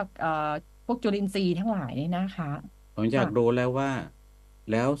พวกจุลินทรีย์ทั้งหลายนี่นะคะผมอยาค่ะกรู้แล้วว่า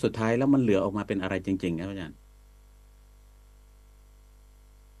แล้วสุดท้ายแล้วมันเหลือออกมาเป็นอะไรจริงๆครับอาจารย์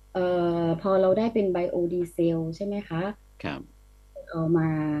พอเราได้เป็นไบโอดีเซลใช่ไหมคะครับเอามา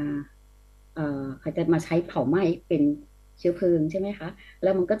เขาจะมาใช้เผาไหม้เป็นเชื้อเพลิงใช่ไหมคะแล้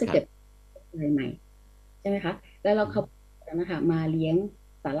วมันก็จะเกิดครับอะไรใหม่ใช่ไหมคะแล้วเราเขานะคะมาเลี้ยง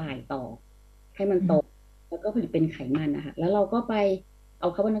สาหร่ายต่อให้มันโตอืมแล้วก็ผลิตเป็นไขมันนะคะแล้วเราก็ไปเอา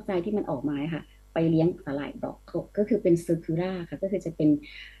คาร์บอนไดออกไซด์ที่มันออกมาค่ะไปเลี้ยงสาหร่ายต่อก็คือเป็นซิร์คิวลาค่ะก็คือจะเป็น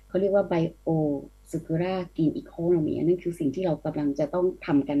เขาเรียกว่าไบโอซิร์คิวลากรีนอีโคโนมีนั่นคือสิ่งที่เรากำลังจะต้องท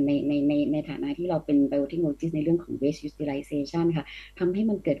ำกันในฐานะที่เราเป็นไบโอเทคโนโลยีในเรื่องของ waste utilization ค่ะทำให้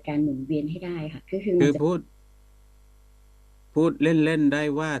มันเกิดการหมุนเวียนให้ได้ค่ะคือมันจะ คือพูดเล่นๆได้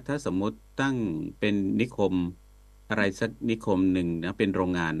ว่าถ้าสมมุติตั้งเป็นนิคมอะไรสักนิคมหนึ่งนะเป็นโร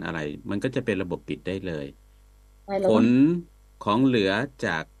งงานอะไรมันก็จะเป็นระบบปิดได้เลยใช่เราต้องขน ของเหลือจ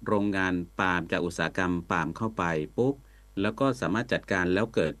ากโรงงานปาล์มจากอุตสาหกรรมปาล์มเข้าไปปุ๊บแล้วก็สามารถจัดการแล้ว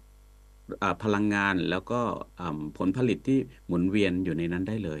เกิดพลังงานแล้วก็ผลผลิตที่หมุนเวียนอยู่ในนั้น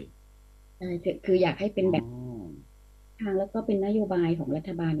ได้เลยใช่คืออยากให้เป็นแบบทางแล้วก็เป็นนโยบายของรั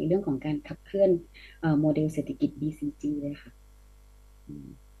ฐบาลในเรื่องของการขับเคลื่อนโมเดลเศรษฐกิจ BCG เลยค่ะ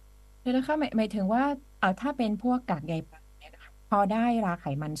เดี๋ยวนะคะหมายถึงว่าถ้าเป็นพวกกากใยปาล์มเนี่ยนะคะพอได้ราไข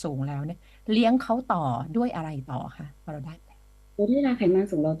มันสูงแล้วเนี่ยเลี้ยงเขาต่อด้วยอะไรต่อคะพอเราได้แล้วโดยที่ราไขมัน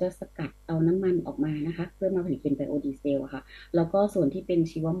สูงเราจะสกัดเอาน้ำมันออกมานะคะเพื่อมาผลิตเป็นไบโอดีเซลอะค่ะแล้วก็ส่วนที่เป็น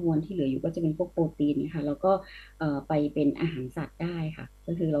ชีวมวลที่เหลืออยู่ก็จะเป็นพวกโปรตีนเนี่ยค่ะแล้วก็ไปเป็นอาหารสัตว์ได้ค่ะ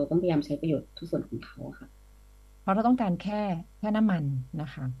ก็คือเราต้องพยายามใช้ประโยชน์ทุกส่วนของเขาค่ะเพราะเราต้องการแค่น้ำมันนะ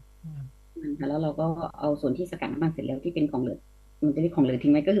คะมันค่ะแล้วเราก็เอาส่วนที่สกัดน้ำมันเสร็จแล้วที่เป็นของเหลือมันจะเรียกของเหลือทิ้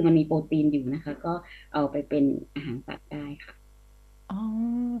งไหมก็คือมันมีโปรตีนอยู่นะคะก็เอาไปเป็นอาหารสัตว์ได้ค่ะ อ๋อ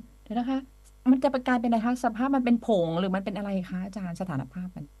เดี๋ยวนะคะมันจะกลายเป็นอะไรคะสภาพมันเป็นผงหรือมันเป็นอะไรคะอาจารย์สถานภาพ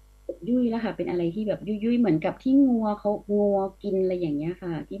มันยุ่ยแล้วค่ะเป็นอะไรที่แบบยุ่ยเหมือนกับที่งัวกินอะไรอย่างเงี้ย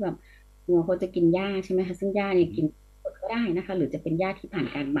ค่ะที่แบบงัวเขาจะกินหญ้าใช่ไหมคะซึ่งหญ้าเนี่ยกินสดก็ได้นะคะหรือจะเป็นหญ้าที่ผ่าน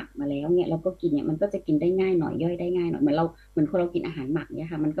การหมักมาแล้วเนี่ยเราก็กินเนี่ยมันก็จะกินได้ง่ายหน่อยย่อยได้ง่ายหน่อยเหมือนคนเรากินอาหารหมักเนี่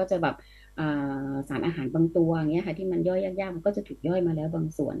ยค่ะมันก็จะแบบสารอาหารบางตัวอย่างเงี้ยค่ะที่มันย่อยยากๆมันก็จะถูกย่อยมาแล้วบาง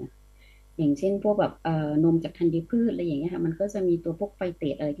ส่วนนะอย่างเช่นพวกแบบนมจากธัญพืชอะไรอย่างเงี้ยค่ะมันก็จะมีตัวพวกไฟเต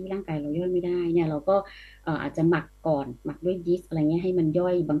สอะไรที่ร่างกายเราย่อยไม่ได้เนี่ยเราก็อาจจะหมักก่อนหมักด้วยยีสต์อะไรเงี้ยให้มันย่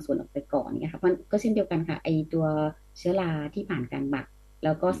อยบางส่วนออกไปก่อนเนี่ยค่ะมันก็เช่นเดียวกันค่ะไอตัวเชื้อราที่ผ่านการหมักแ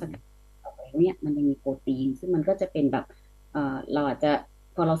ล้วก็สกัดออกไปเนี่ยมันยังมีโปรตีนซึ่งมันก็จะเป็นแบบเราอาจจะ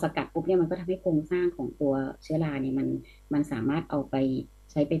พอเราสกัดปุ๊บเนี่ยมันก็ทำให้โครงสร้างของตัวเชื้อราเนี่ยมันสามารถเอาไป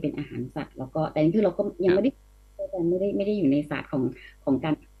ใช้ไปเป็นอาหารสัตว์แล้วก็แต่นี่คือเราก็ยังไม่ได้อยู่ในศาสตร์ของก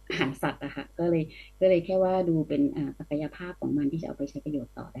ารอาหารสัตว์อะค่ะก็เลยแค่ว่าดูเป็นศักยภาพของมันที่จะเอาไปใช้ประโยช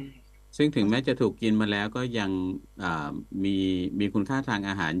น์ต่อได้ซึ่งถึงแม้จะถูกกินมาแล้วก็ยังอ่ามีมีคุณค่าทาง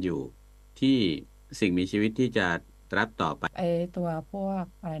อาหารอยู่ที่สิ่งมีชีวิตที่จะรับต่อไปตัวพวก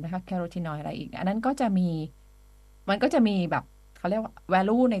อะไรนะคะแคโรทีนอยด์อะไรอีกอันนั้นก็จะมีมันก็จะมีแบบเขาเรียกว่า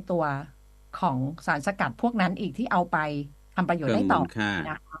value ในตัวของสารสกัดพวกนั้นอีกที่เอาไปทำประโยชน์เพิ่มมูได้ต่อลค่า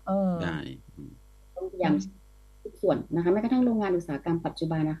นะคะได้ต้องพยายามทุกส่วนนะคะแม้กระทั่งโรงงานอุตสาหกรรมปัจจุ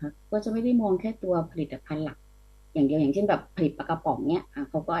บันนะคะก็จะไม่ได้มองแค่ตัวผลิตภัณฑ์หลักอย่างเดียวอย่างเช่นแบบผลิตปลากระป๋องเนี่ย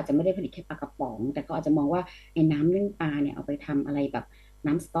เขาก็อาจจะไม่ได้ผลิตแค่ปลากระป๋องแต่เขาอาจจะมองว่าไอ้น้ำนึ่งปลาเนี่ยเอาไปทำอะไรแบบ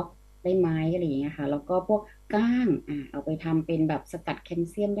น้ำสต๊อกได้ไหมอะไรอย่างเงี้ยค่ะแล้วก็พวกก้างเอาไปทำเป็นแบบสกัดแคล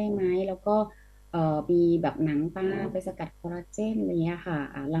เซียมได้ไหมแล้วก็มีแบบหนังปลาไปสกัดคอลลาเจนอะไรเงี้ยค่ะ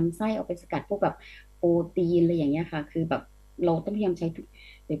ลำไส้เอาไปสกัดพวกแบบโปรตีนอะไรอย่างเงี้ยค่ะคือแบบเราต้องพยายามใช้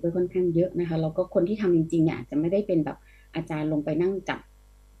เปเปอร์ค่อนข้างเยอะนะคะแล้วก็คนที่ทำจริงๆเนี่ยอาจจะไม่ได้เป็นแบบอาจารย์ลงไปนั่งจับ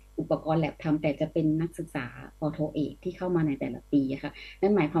อุปกรณ์แลบทำแต่จะเป็นนักศึกษาปโทเอกที่เข้ามาในแต่ละปีอะค่ะนั่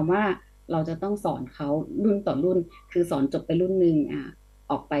นหมายความว่าเราจะต้องสอนเขารุ่นต่อรุ่นคือสอนจบไปรุ่นหนึ่ง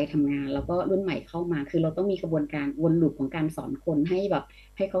ออกไปทำงานแล้วก็รุ่นใหม่เข้ามาคือเราต้องมีกระบวนการวนลูปของการสอนคนให้แบบ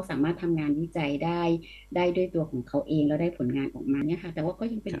ให้เขาสามารถทำงานวิจัยได้ด้วยตัวของเขาเองแล้วได้ผลงานออกมาเนี่ยค่ะแต่ว่าก็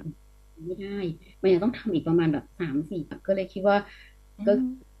ยังเป็นไม่ได้มันยังต้องทำอีกประมาณแบบ3-4แบบก็เลยคิดว่าก็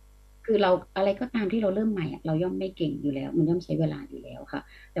คือเราอะไรก็ตามที่เราเริ่มใหม่เราย่อมไม่เก่งอยู่แล้วมันย่อมใช้เวลาอยู่แล้วค่ะ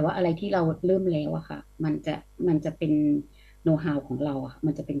แต่ว่าอะไรที่เราเริ่มแล้วอะค่ะมันจะเป็นโน้ตฮาวของเราอะ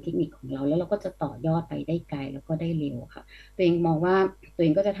มันจะเป็นเทคนิคของเราแล้วเราก็จะต่อยอดไปได้ไกลแล้วก็ได้เร็วค่ะตัวเองมองว่าตัวเอ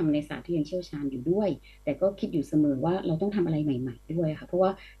งก็จะทำในศาสตร์ที่ยังเชี่ยวชาญอยู่ด้วยแต่ก็คิดอยู่เสมอว่าเราต้องทำอะไรใหม่ๆด้วยค่ะเพราะว่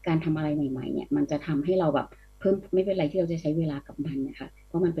าการทำอะไรใหม่ๆเนี่ยมันจะทำให้เราแบบเพิ่มไม่เป็นไรที่เราจะใช้เวลากับมันนะคะเ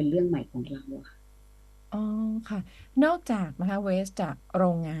พราะมันเป็นเรื่องใหม่ของเราค่ะอ๋อค่ะนอกจากนะคะเวสจากโร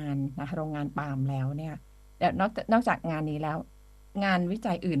งงานนะคะโรงงานปาล์มแล้วเนี่ยเดี๋ยวนอกจากงานนี้แล้วงานวิ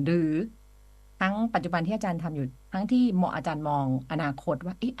จัยอื่นหรือทั้งปัจจุบันที่อาจารย์ทำอยู่ทั้งที่เหมาะอาจารย์มองอนาคต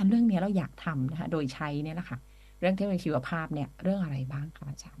ว่าอันเรื่องนี้เราอยากทำนะคะโดยใช้เนี่ยแหละค่ะเรื่องเทคโนโลยีชีวภาพเนี่ยเรื่องอะไรบ้างคะ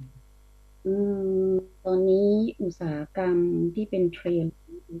อาจารย์อืมตอนนี้อุตสาหกรรมที่เป็นเทรนด์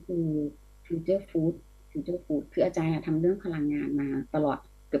ก็คือฟิวเจอร์ฟู้ดคืออาจารย์ทำเรื่องพลังงานมาตลอด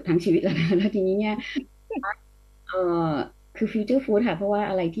เกือบทั้งชีวิตแล้วนะแล้วทีนี้เนี่ย เอ่อคือฟิวเจอร์ฟู้ดค่ะเพราะว่า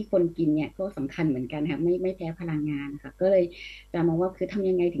อะไรที่คนกินเนี่ยก็สำคัญเหมือนกันค่ะไม่แพ้พลังงานนะคะก็เลยจะมองว่าคือทำ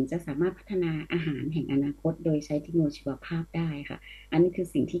ยังไงถึงจะสามารถพัฒนาอาหารแห่งอนาคตโดยใช้เทคโนโลยีชีวภาพได้ค่ะอันนี้คือ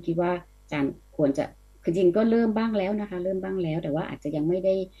สิ่งที่คิดว่าอาจารย์ควรจะคือจริงก็เริ่มบ้างแล้วนะคะเริ่มบ้างแล้วแต่ว่าอาจจะยังไม่ไ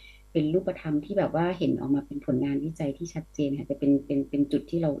ด้เป็นรูปธรรมที่แบบว่าเห็นออกมาเป็นผลงานวิจัยที่ชัดเจนค่ะแต่เป็นจุด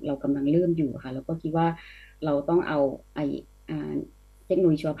ที่เรากำลังเริ่มอยู่ค่ะแล้วก็คิดว่าเราต้องเอาไออ่าเทคโนโ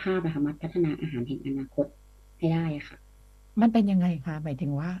ลยีชีวภาพนะคะมาพัฒนาอาหารแห่งอนาคต ให้ได้อะค่ะมันเป็นยังไงคะหมายถึ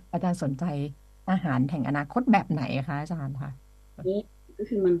งว่าอาจารย์สนใจอาหารแห่งอนาคตแบบไหนคะอาจารย์คะนี่ก็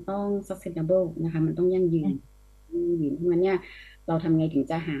คือมันต้อง sustainable นะคะมันต้องยั่งยืนเพราะงั้นเนี่ยเราทำไงถึง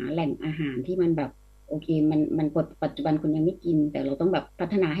จะหาแหล่งอาหารที่มันแบบ โอเคมันปัจจุบันคนยังไม่กินแต่เราต้องแบบพั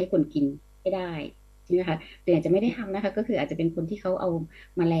ฒนาให้คนกินให้ได้ใช่ไหมคะแต่อาจจะไม่ได้ทำนะคะก็คืออาจจะเป็นคนที่เขาเอา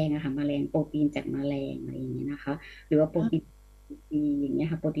แมลงอะค่ะแมลงโปรตีนจากแมลงอะไรอย่างเงี้ยนะคะหรือว่าโปรตีนอย่างเงี้ย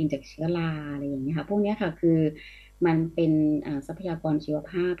ค่ะโปรตีนจากเชื้อราอะไรอย่างเงี้ยค่ะพวกเนี้ยค่ะคือมันเป็นทรัพยากรชีว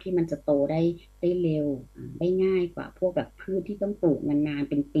ภาพที่มันจะโตได้เร็วได้ง่ายกว่าพวกแบบพืชที่ต้องปลูกนานๆ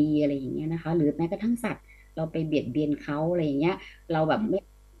เป็นปีอะไรอย่างเงี้ยนะคะหรือแม้กระทั่งสัตว์เราไปเบียดเบียนเขาอะไรอย่างเงี้ยเราแบบไม่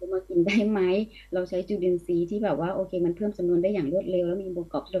จะมากินได้ไหมเราใช้จุลินทรีย์ที่แบบว่าโอเคมันเพิ่มจำนวนได้อย่างรวดเร็วแล้วมีองค์ประ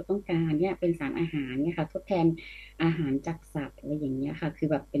กอบที่เราต้องการเนี่ยเป็นสารอาหารเนี่ยค่ะทดแทนอาหารจากสัตว์อะไรอย่างเงี้ยค่ะคือ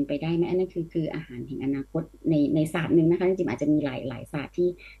แบบเป็นไปได้ไหมอันนั้นคืออาหารแห่งอนาคตในศาสตร์หนึ่งนะคะจริงๆอาจจะมีหลายศาสตร์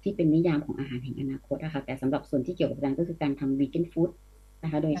ที่เป็นนิยามของอาหารแห่งอนาคตอะค่ะแต่สำหรับส่วนที่เกี่ยวกับการก็คือการทำวีแกนฟู้ดน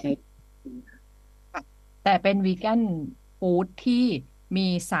ะคะโดยใช้แต่เป็นวีแกนฟู้ดที่มี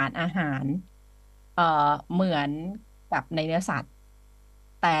สารอาหารเหมือนกับในเนื้อสัตว์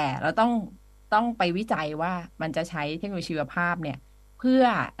แต่เราต้องไปวิจัยว่ามันจะใช้เทคโนโลยีชีวภาพเนี่ยเพื่อ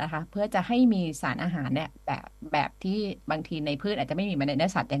นะคะเพื่อจะให้มีสารอาหารเนี่ยแบบที่บางทีในพืชอาจจะไม่มีมาในเนื้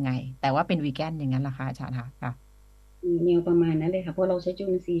อสัตว์ยังไงแต่ว่าเป็นวีแกนอย่างนั้นล่ะคะอาจารย์คะค่ะแนวประมาณนั้นเลยค่ะเพราะเราใช้จุ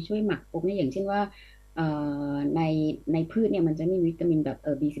ลินทรีย์ช่วยหมักปุ๊บเนี่ยอย่างเช่นว่าเอ่ในพืชเนี่ยมันจะไม่มีวิตามินแบบ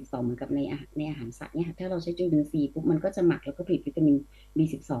B12เหมือนกับในอาหารสัตว์เนี่ยค่ะถ้าเราใช้จุลินทรีย์ปุ๊บมันก็จะหมักแล้วก็ผลิตวิตามิน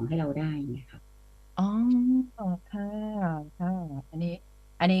B12ให้เราได้เนี่ยค่ะ อ๋อค่ะค่ะอันนี้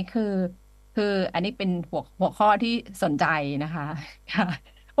อันนี้คืออันนี้เป็นหัวข้อที่สนใจนะคะค่ะ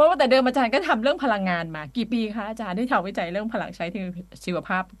เพราะว่าแต่เดิมอาจารย์ก็ทำเรื่องพลังงานมากี่ปีคะอาจารย์ที่ทำวิจัยเรื่องพลังใช้เทคโนโลยีชีวภ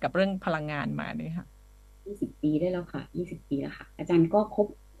าพกับเรื่องพลังงานมาเนี่ยค่ะ20 ปีได้แล้วค่ะ20 ปีแล้วค่ะอาจารย์ก็ค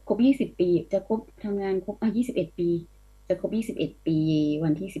รบ20 ปีจะครบทำงานครบ21 ปีจะครบ21 ปีวั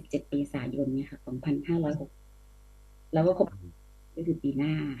นที่17 เมษายนเนี่ยค่ะ2506แล้วก็ครบก็คือปีหน้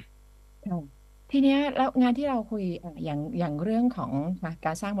าค่ะทีเนี้ยแล้วงานที่เราคุยอย่างเรื่องของก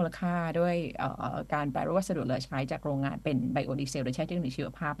ารสร้างมูลค่าด้วยการแปรรูปวัสดุเหลือใช้จากโรงงานเป็นไบโอดีเซลโดยใช้เทคโนโลยีชีว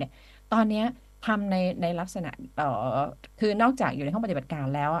ภาพเนี่ยตอนเนี้ยทำในลักษณะคือนอกจากอยู่ในห้องปฏิบัติการ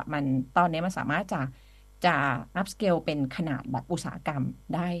แล้วอ่ะมันตอนนี้มันสามารถจะอัพสเกลเป็นขนาดแบบอุตสาหกรรม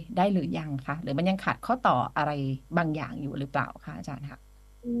ได้หรือยังคะหรือมันยังขาดข้อต่ออะไรบางอย่างอยู่หรือเปล่าคะอาจารย์คะ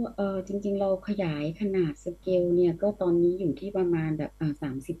จริงๆเราขยายขนาดสเกลเนี่ยก็ตอนนี้อยู่ที่ประมาณแบบ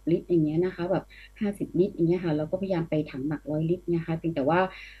30 ลิตรอย่างเงี้ยนะคะแบบ50 ลิตรอย่างเงี้ยค่ะเราก็พยายามไปถังหมัก100 ลิตรเนี่ยค่ะเพียงแต่ว่า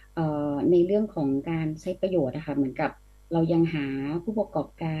ในเรื่องของการใช้ประโยชน์นะคะเหมือนกับเรายังหาผู้ประกอบ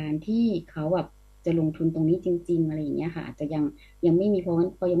การที่เขาแบบจะลงทุนตรงนี้จริงๆอะไรอย่างเงี้ยค่ะอาจจะยังไม่มีเพรา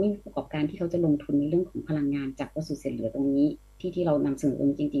ะยังไม่มีผู้ประกอบการที่เขาจะลงทุนในเรื่องของพลังงานจากวัสดุเศษเหลือตรงนี้ที่เรานำเสนอตรง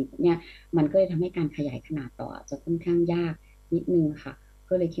นี้จริงๆเนี่ยมันก็เลยทำให้การขยายขนาดต่ออาจจะค่อนข้างยากนิดนึงค่ะ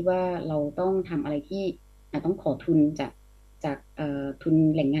ก็เลยคิดว่าเราต้องทำอะไรที่ต้องขอทุนจากทุน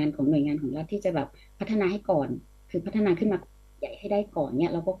แหล่งงานของหน่วยงานของรัฐที่จะแบบพัฒนาให้ก่อนคือพัฒนาขึ้นมาใหญ่ให้ได้ก่อนเนี่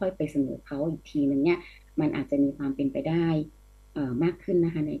ยเราก็ค่อยไปเสนอเขาอีกทีหนึ่งเนี่ยมันอาจจะมีความเป็นไปได้มากขึ้นน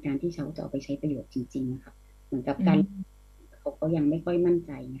ะคะในการที่เขาจะเอาไปใช้ประโยชน์จริงๆนะคะเหมือนกับอืการม เขาก็ยังไม่ค่อยมั่นใ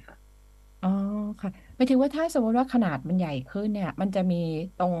จนะคะอ๋อค่ะหมายถึงว่าถ้าสมมติว่าขนาดมันใหญ่ขึ้นเนี่ยมันจะมี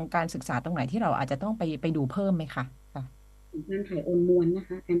ตรงการศึกษาตรงไหนที่เราอาจจะต้องไปดูเพิ่มไหมคะค่ะการถ่ายโอนมวลนะค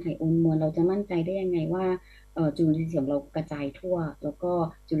ะการถ่ายโอนมวลเราจะมั่นใจได้ยังไงว่าจุลินทรีย์ของเรากระจายทั่วแล้วก็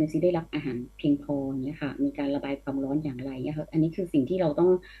จุลินทรีย์ได้รับอาหารเพียงพออย่างเงี้ยค่ะมีการระบายความร้อนอย่างไรเนี่ยค่ะอันนี้คือสิ่งที่เราต้อ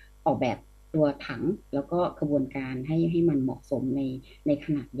งออกแบบตัวถังแล้วก็กระบวนการให้มันเหมาะสมในข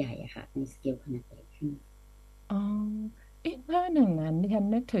นาดใหญ่อะค่ะในสเกลขนาดใหญ่ขึ้น อ๋อเอ๊ะถ้าหนึ่งนั้นดิฉัน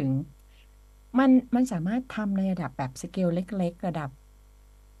นึกถึงมันสามารถทำในระดับแบบสเกลเล็กๆระดับ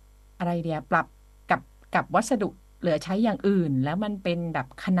อะไรเดียปรับกับกับวัสดุเหลือใช้อย่างอื่นแล้วมันเป็นแบบ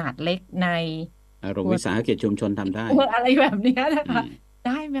ขนาดเล็กในโรงตัววิสาหกิจชุมชนทำได้อะไรแบบเนี้ยนะคะอืมไ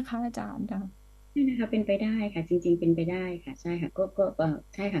ด้ไหมคะอาจารย์คะใช่นะคะเป็นไปได้ค่ะจริงๆเป็นไปได้ค่ะใช่ค่ะก็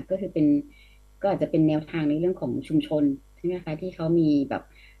ใช่ค่ะก็คือเป็นก็อาจจะเป็นแนวทางในเรื่องของชุมชนใช่ไหมคะที่เขามีแบบ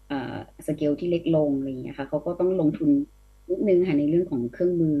เอ่อสเกลที่เล็กลงอะไรอย่างเงี้ยค่ะเขาก็ต้องลงทุนนิดนึงค่ะในเรื่องของเครื่อ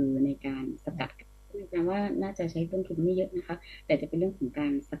งมือในการสกัดอาจารย์ว่าน่าจะใช้ต้นทุนไม่เยอะนะคะแต่จะเป็นเรื่องของกา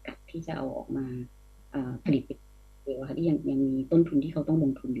รสกัดที่จะเอาออกมาผลิตเป็นเดียวค่ะที่ยังมีต้นทุนที่เขาต้องล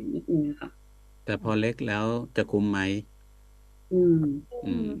งทุนอยู่นิดนึงนะคะแต่พอเล็กแล้วจะคุ้มไหมอืมอืม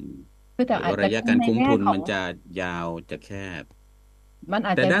อืมคือแต่หรืออาจจะคุ้มว่าระยะการในแง่คุ้มทุนของมันจะยาวจะแคบ มันอ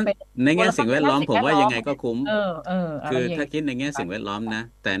าจแต่ด้านจะเป็นในแง่มูลค่าสิ่งแวดล้อมทางด้านสิ่งผมว่ายังไงแวดล้อมก็คุ้มเออเอออะไรคืออย่างนี้ถ้าคิดในแง่ค่ะสิ่งแวดล้อมนะ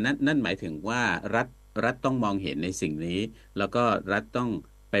แต่นั่นหมายถึงว่ารัฐต้องมองเห็นในสิ่งนี้แล้วก็รัฐต้อง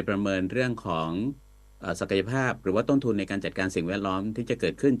ไปประเมินเรื่องของศักยภาพหรือว่าต้นทุนในการจัดการสิ่งแวดล้อมที่จะเกิ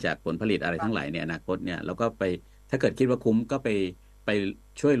ดขึ้นจากผลผลิตอะไรทั้งหลายในอนาคตเนี่ยแล้วก็ไปถ้าเกิดคิดว่าคุ้มก็ไป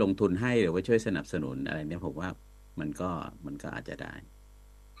ช่วยลงทุนให้หรือว่าช่วยสนับสนุนอะไรเนี่ยผมว่ามันก็อาจจะได้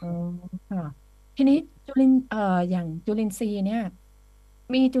อืมค่ะทีนี้จุลินอย่างจุลินทรีย์เนี่ย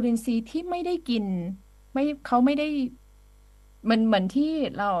มีจุลินทรีย์ที่ไม่ได้กิน เขาไม่ได้เหมือนที่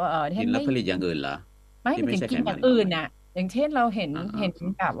เรากิท่านได้นแล้วผลิตอย่างอื่นเหรอไม่ที่ไม่ถึงกินอใช่ไขมันย่างอื่นน่ะอย่างเช่นเราเห็นอ่าอ่าเห็น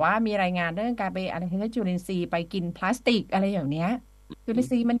แบบว่ามีรายงานเรื่องการไปอะไรที่จุลินทรีย์ไปกินพลาสติกอะไรอย่างเนี้ยจุลิน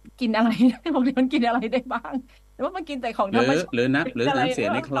ทรีย์มันกินอะไรได้บางทีมันกินอะไรได้บ้างแต่ว่ามันกินแต่ของหรือธรรมชาติหรืออะไรน้ำเสีได้ย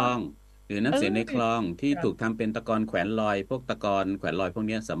ในคลบ้างองหรือเออน้ำเสียในคลองที่ค่ะถูกทำเป็นตะกอนแขวนลอยพวกตะกอนแขวนลอยพวกเ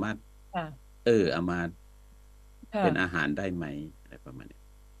นี้ยสามารถค่ะเอามาเป็นอาค่ะหารได้ไหมอะไรประมาณนี้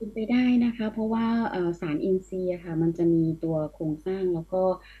เป็นไปได้นะคะเพราะว่าสารอินทรีย์อะค่ะมันจะมีตัวโครงสร้างแล้วก็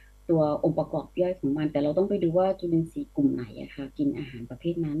ตัวองค์ประกอบย่อยของมันแต่เราต้องไปดูว่าจุลินทรีย์กลุ่มไหนอะค่ะกินอาหารประเภ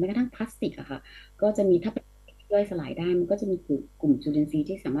ทนั้นแม้กระทั่งพลาสติกอะค่ะก็จะมีถ้าเป็นย่อยสลายได้มันก็จะมีกลุ่มจุลินทรีย์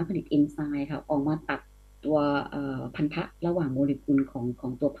ที่สามารถผลิตเอนไซม์ค่ะออกมาตัดตัวพันธะระหว่างโมเลกุลขอ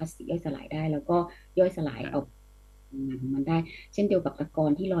งตัวพลาสติกย่อยสลายได้แล้วก็ย่อยสลายเอาครับงานของมันได้เช่นเดียวกับตะกอ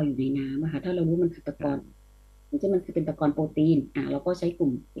นที่ลอยอยู่ในน้ำอะค่ะถ้าเรารู้มันคือตะกอน ครับอย่างเช่นมันคือเป็นตะกอนโปรตีนเราก็ใช้กลุ่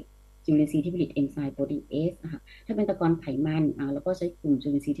มจุลินทรีย์ที่ผลิตเอนไซม์โปรตีนเอสนะคะถ้าเป็นตะกอนไขมันเราก็ใช้กลุ่มจุ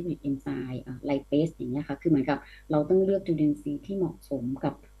ลินทรีย์ที่ผลิตเอนไซม์ไลเปสอย่างเงี้ยค่ะคือเหมือนกับเราต้องเลือกจุลินทรีย์ที่เหมาะสม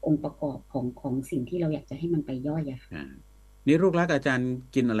กับองค์ประกอบของสิ่งที่เราอยากจะให้มันไปย่อยอะค่ะอ่านี่ลูกรักอาจารย์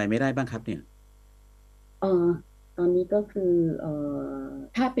กินอะไรไม่ได้บ้างครับเนี่ยเอ่อตอนนี้ก็คือ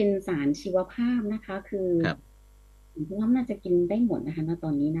ถ้าเป็นสารชีวภาพนะคะคือครับผมคิดว่าน่าจะกินได้หมดนะคะณตอ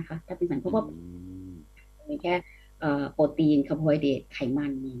นนี้นะคะถ้าเป็นสารเพอืราะว่ามมีแค่โปรตีนคาร์โบไฮเดรตไขมั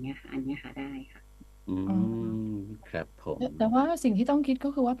นอย่างเงี้ยค่ะอันเนี้ยค่ะได้ค่ะ อือ๋อมครับผมแต่ว่าสิ่งที่ต้องคิดก็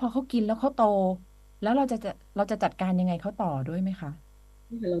คือว่าพอเขากินแล้วเขาโตแล้วเราจะจัดการยังไงเขาต่อด้วยไหมคะ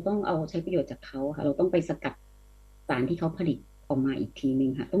เราต้องเอาใช้ประโยชน์จากเขาค่ะเราต้องไปสกัดสารที่เขาผลิตออกมาอีกทีหนึ่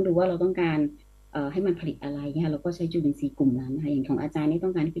งค่ะต้องดูว่าเราต้องการให้มันผลิตอะไรเนี่ยเราก็ใช้จุลินทรีย์กลุ่มนั้นนะคะอย่างของอาจารย์นี่ต้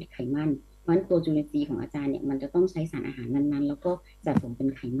องการให้ผลิตไขมันเพราะฉะนั้นตัวจุลินทรีย์ของอาจารย์เนี่ยมันจะต้องใช้สารอาหารนั้นๆแล้วก็สะสมเป็น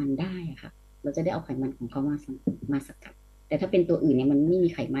ไขมันได้อะค่ะเราจะได้เอาไขมันของเขามาสกัดแต่ถ้าเป็นตัวอื่นเนี่ยมันไม่มี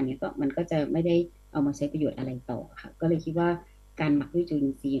ไขมันเนี่ยก็มันก็จะไม่ได้เอามาใช้ประโยชน์อะไรต่อค่ะก็เลยคิดว่าการหมักด้วยจุลิ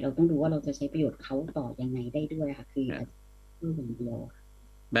นทรีย์เราต้องดูว่าเราจะใช้ประโยชน์เขาต่อยังไงได้ด้วยค่ะคืออาจจะครับไม่อย่างเดียว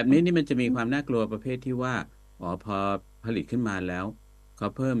แบบนี้นี่มันจะมีความน่ากลัวประเภทที่ว่าพอผลิตขึ้นมาแล้วเขา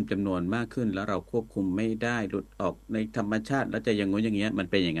เพิ่มจำนวนมากขึ้นแล้วเราควบคุมไม่ได้หลุดออกในธรรมชาติแล้วจะอย่างงู้นอย่างเงี้ยมัน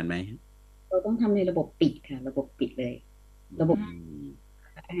เป็นอย่างนั้นไหมเราต้องทำในระบบปิดค่ะระบบปิดเลยอืระบบม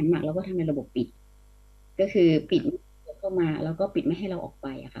อาหารหมักเราก็ทำในระบบปิดก็คือปิดไม่ให้เราเข้ามาแล้วก็ปิดไม่ให้เราออกไป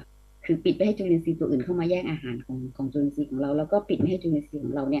อะค่ะคือปิดไม่ให้จุลินทรีย์ตัวอื่นเข้ามาแย่งอาหารของจุลินทรีย์ของเราแล้วก็ปิดไม่ให้จุลินทรีย์ข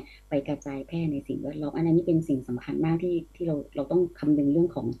องเราเนี่ยไปกระจายแพร่ในสิ่งแวดล้อมอันนี้เป็นสิ่งสำคัญมากที่เราต้องคำนึงเรื่อง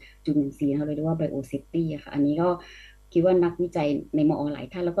ของจุลินทรีย์เราเรียกว่า biosafety อะค่ะอันนี้ก็คิดว่านักวิจัยในมอหลาย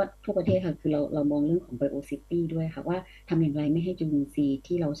ท่านแล้วก็ทั่วประเทศค่ะคือเรามองเรื่องของ biosafety ด้วยค่ะว่าทำอย่างไรไม่ให้จุลินทรีย์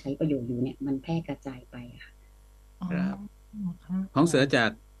ที่เราใช้ประโยชน์อยู่เนี่ยมันแพร่กระจายไปอะค่ะ อ๋อครับค่ะของเสียจา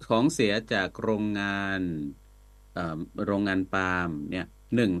กของเสียจากโรงงานโรงงานปาล์มเนี่ย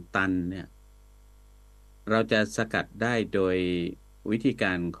1 ตันเนี่ยเราจะสกัดได้โดยวิธีก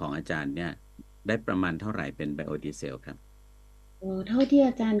ารของอาจารย์เนี่ยได้ประมาณเท่าไหร่เป็นไบโอดีเซลครับเท่าที่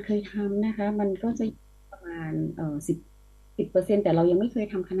อาจารย์เคยทำนะคะมันก็จะประมาณ10%แต่เรายังไม่เคย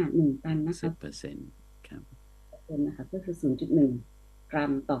ทำขนาด1 ตันนะคะ10%ครับเป็นนะคะก็คือ0.1 กรั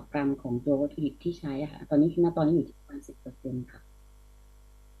มต่อกรัมของตัววัตถุดิบที่ใช้อะค่ะตอนนี้คือณตอนนี้อยู่ที่ประมาณ10%ค่ะ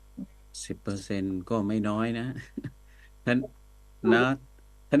10%ก็ไม่น้อยนะท่านนะ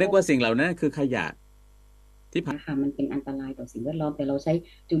ท่านนึกว่าสิ่งเหล่านั้นคือขยะที่ผ่านนะคะมันเป็นอันตรายต่อสิ่งแวดล้อมแต่เราใช้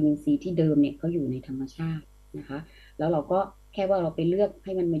จุลินทรีย์ที่เดิมเนี่ยเขาอยู่ในธรรมชาตินะคะแล้วเราก็แค่ว่าเราไปเลือกใ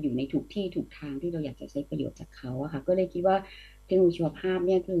ห้มันมาอยู่ในถูกที่ถูกทางที่เราอยากจะใช้ประโยชน์จากเขาอะค่ะก็เลยคิดว่าเทคโนโลยีชีวภาพเ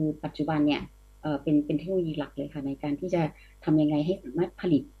นี่ยคือปัจจุบันเนี่ยเป็นเทคโนโลยีหลักเลยค่ะในการที่จะทำยังไงให้สามารถผ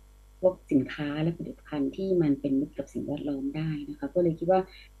ลิตพวกสินค้าและผลิตภัณฑ์ที่มันเป็นมิตรกับสิ่งแวดล้อมได้นะคะก็เลยคิดว่า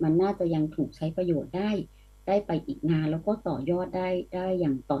มันน่าจะยังถูกใช้ประโยชน์ได้ไปอีกนานแล้วก็ต่อยอดได้อย่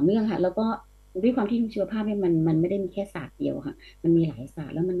างต่อเนื่องค่ะแล้วก็ด้วยความที่ชีวภาพเนี่ยมันไม่ได้มีแค่ศาสตร์เดียวค่ะมันมีหลายศาสต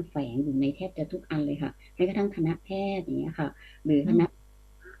ร์แล้วมันแฝงอยู่ในแทบจะทุกอันเลยค่ะแม้กระทั่งคณะแพทย์อย่างเงี้ยค่ะหรือคณะ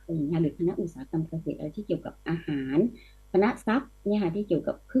อะไรอย่างเงี้ยหรือคณะอุตสาหกรรมเกษตรอะไรที่เกี่ยวกับอาหารคณะทรัพย์เนี่ยค่ะที่เกี่ยว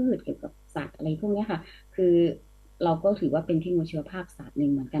กับพืชเกี่ยวกับสัตว์อะไรพวกเนี้ยค่ะคือเราก็ถือว่าเป็นเทคโนโลยีชีวภาพศาสตร์หนึ่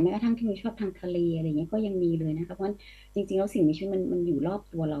งเหมือนกันแม้กระทั่งเทคโนโลยีชีวภาพทางทะเลอะไรเงี้ยก็ยังมีเลยนะคะเพราะจริงๆแล้วสิ่งมีชีวิตมันอยู่รอบ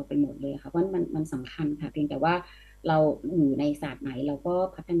ตัวเราไปหมดเลยค่ะเพราะมันสำคัญค่ะเพียงแต่ว่าเราอยู่ในศาสตร์ไหนเราก็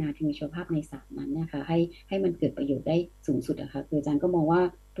พัฒนาเทคโนโลยีชีวภาพในศาสตร์นั้นนะคะให้มันเกิดประโยชน์ได้สูงสุดอะค่ะคืออาจารย์ก็มองว่า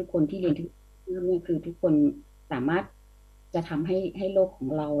ทุกคนที่เรียนเทคโนโลยีเนี่ยคือทุกคนสามารถจะทำให้โลกของ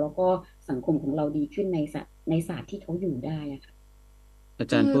เราแล้วก็สังคมของเราดีขึ้นในศาสตร์ที่เขาอยู่ได้อะค่ะอา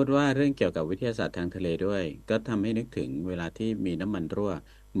จารคือย์พูดว่าเรื่องเกี่ยวกับวิทยาศาสตร์ทางทะเลด้วยก็ทำให้นึกถึงเวลาที่มีน้ำมันรั่ว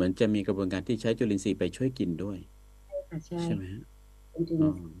เหมือนจะมีกระบวนการที่ใช้จุลินทรีย์ไปช่วยกินด้วยค่ะใช่ใช่ไหมฮะเป็นจุอ๋อลิ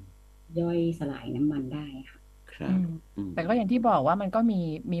นทรีย์ย่อยสลายน้ำมันได้ค่ะครับอืมอืมแต่ก็อย่างที่บอกว่ามันก็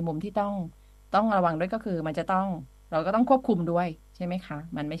มีมุมที่ต้อง ต้องระวังด้วยก็คือมันจะต้องเราก็ต้องควบคุมด้วยใช่ไหมคะ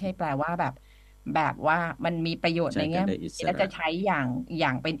มันไม่ใช่แปลว่าแบบว่ามันมีประโยชน์ในใช้กัแง่นได้อิสแล้วจะระใช้อย่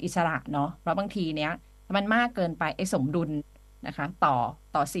างเป็นอิสระเนาะเพราะบางทีเนี้ยมันมากเกินไปไอ้สมดุลนะคะ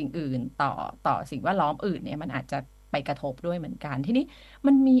ต่อสิ่งอื่นต่อสิ่งแวดล้อมอื่นเนี่ยมันอาจจะไปกระทบด้วยเหมือนกันทีนี้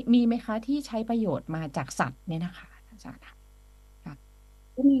มันมีไหมคะที่ใช้ประโยชน์มาจากสัตว์เนี่ยนะคะอาจารย์ค่ะ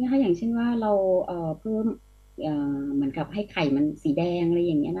ก็มีนะคะอย่างเช่นว่าเราเพิ่มเหมือนกับให้ไข่มันสีแดงอะไร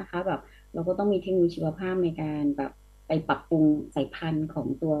อย่างเงี้ยนะคะแบบเราก็ต้องมีเทคโนโลยีชีวภาพในการแบบไปปรับปรุงสายพันธุ์ของ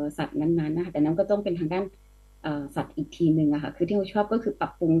ตัวสัตว์นั้นๆนะคะแต่นั้นก็ต้องเป็นทางด้านสัตว์อีกทีหนึ่งอะค่ะคือเทคโนโลยีชีวภาพก็คือปรั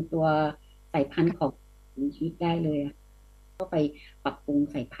บปรุงตัวสายพันธุ์ของชีวิตได้เลยอะปรับปรุง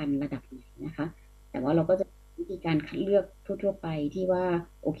สายพันธุ์ระดับไหนนะคะแต่ว่าเราก็จะวิธีการคัดเลือกทั่วๆไปที่ว่า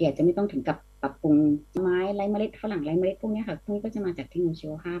โอเคอาจจะไม่ต้องถึงกับปรับปรุงไม้ไร้เมล็ดฝรั่งไร้เมล็ดพวกเนี้ยค่ะพวกนี้ก็จะมาจากเทคโนโลยีชี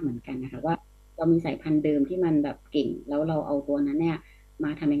วภาพเหมือนกันนะคะว่าเรามีสายพันธุ์เดิมที่มันแบบเก่งแล้วเราเอาตัวนั้นเนี่ยม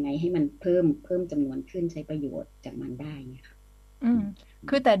าทำยังไงให้มันเพิ่มจำนวนขึ้นใช้ประโยชน์จากมันได้เนี่ยค่ะอืม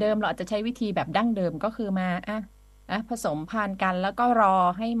คือแต่เดิมเราอาจจะใช้วิธีแบบดั้งเดิมก็คือมาผสมพันธุ์กันแล้วก็รอ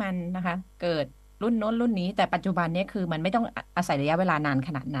ให้มันนะคะเกิดรุ่นโน้นรุ่นนี้แต่ปัจจุบันเนี่ยคือมันไม่ต้องอาศัยระยะเวลานานข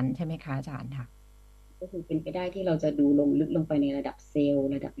นาดนั้นใช่ไหมคะอาจารย์ค่ะก็คือเป็นไปได้ที่เราจะดูลงลึกลงไปในระดับเซลล์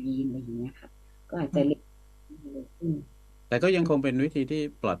ระดับยีนอะไรอย่างเงี้ยค่ะก็อาจอืมจะเร็วขึ้นแต่ก็ยังคงเป็นวิธีที่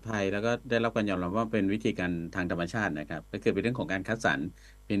ปลอดภัยแล้วก็ได้รับการยอมรับว่าเป็นวิธีการทางธรรมชาตินะครับก็คือเป็นเรื่องของการคัดสรร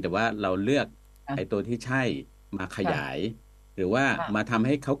เพียงแต่ว่าเราเลือกค่ะไอ้ตัวที่ใช่มาขค่ะยายหรือว่ามาค่ะทำใ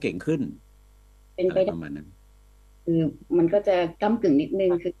ห้เขาเก่งขึ้นอะไรเป็นไปได้ประมาณนั้นคือมันก็จะก้ำกึ่งนิดนึ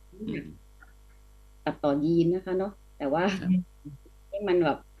งคืออืมตัดต่อยีนนะคะเนาะแต่ว่า ครับให้มันแบ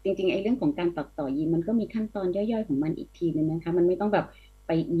บจริงๆไอ้เรื่องของการตัดต่อยีนมันก็มีขั้นตอนย่อยๆของมันอีกทีนึงนะคะมันไม่ต้องแบบไ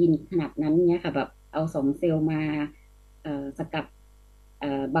ปยีนขนาดนั้นเนี่ยค่ะแบบเอา2 เซลล์มาสกัด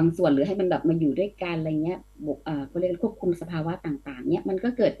บางส่วนหรือให้มันแบบมาอยู่ด้วยกันอะไรเงี้ยบวกเขาเรียกควบคุมสภาวะต่างๆเนี่ยมันก็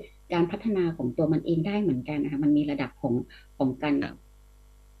เกิดการพัฒนาของตัวมันเองได้เหมือนกันนะคะมันมีระดับของการครับ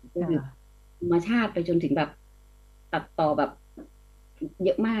ก็คือค่ะธรรมชาติไปจนถึงแบบตัดต่อแบบเย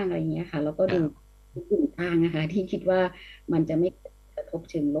อะมากอะไรเงี้ยค่ะแล้วก็ดูครับกลุ่มทางนะคะที่คิดว่ามันจะไม่กระทบ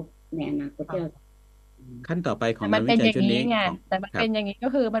เชิงลบในอนาคตที่เราขั้นต่อไปขอแต่งงานวิจัยมันเป็นอย่างนี้ไงชุดนี้ของแต่มันครับเป็นอย่างนี้ก็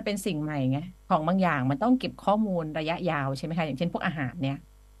คือมันเป็นสิ่งใหม่ไงของบางอย่างมันต้องเก็บข้อมูลระยะยาวใช่ไหมคะอย่างเช่นพวกอาหารเนี่ย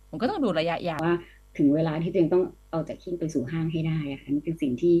มันก็ต้องดูระยะยาวถึงเวลาที่ตัวเองต้องเอาจากหิ้งไปสู่ห้างให้ได้อะค่ะนี่คือสิ่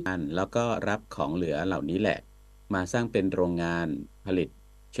งที่แล้วก็รับของเหลือเหล่านี้แหละมาสร้างเป็นโรงงานผลิต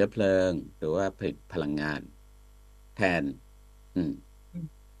เชื้อเพลิงหรือว่าผลิตพลังงานแทนอืมอืม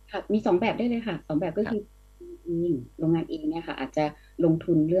ค่ะมี2 แบบได้เลยค่ะ2 แบบก็คือครับเองโรงงานเองเนี่ยค่ะอาจจะลง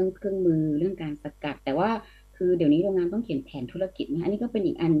ทุนเรื่องเครื่องมือเรื่องการสกัดแต่ว่าคือเดี๋ยวนี้โรงงานต้องเขียนแผนธุรกิจนะอันนี้ก็เป็น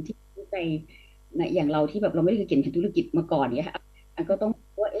อีกอันที่ไปนะอย่างเราที่แบบเราไม่ได้เคยเขียนแผนธุรกิจมาก่อนเนี่ยค่ะอันก็ต้อง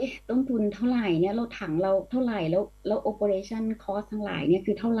ว่าเอ๊ะต้นทุนเท่าไหร่เนี่ยเราถังเราเท่าไหร่แล้ว operation cost ทั้งหลายเนี่ย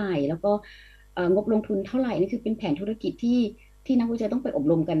คือเท่าไหร่แล้วก็งบลงทุนเท่าไหร่นี่คือเป็นแผนธุรกิจที่นักวิจัยต้องไปอบ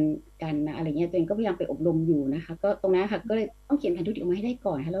รมกันนะอะไรเงี้ยตัวเองก็พยายามไปอบรมอยู่นะคะก็ตรงนั้นค่ะก็เลยต้องเขียนแผนธุรกิจออกมาให้ได้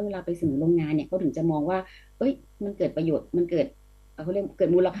ก่อนค่ะแล้วเวลาไปเสนอโรงงานเนี่ยเขาถึงจะมองว่าเอ้ยมันเกิดประโยชน์มันเกิดเขาเรียกเกิด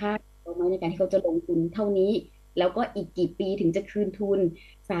มูลค่าเราไหมในการที่เขาจะลงทุนเท่านี้แล้วก็อีกกี่ปีถึงจะคืนทุน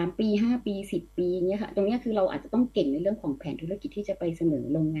3 ปี5 ปี10 ปีเงี้ยค่ะตรงเนี้ยคือเราอาจจะต้องเก่งในเรื่องของแผนธุรกิจที่จะไปเสนอ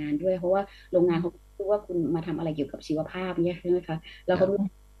โรงงานด้วยเพราะว่าโรงงานเขารู้ว่าคุณมาทำอะไรเกี่ยวกับชีวภาพเนี่ยใช่ไหมคะแล้วเขารู้ครั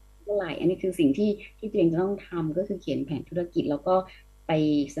บเท่าไหร่อันนี้คือสิ่งที่ตัวเองจะต้องทำก็คือเขียนแผนธุรกิจแล้วก็ไป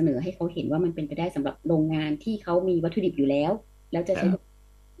เสนอให้เขาเห็นว่ามันเป็นไปได้สำหรับโรงงานที่เขามีวัตถุดิบอยู่แล้วจะใช้ครับ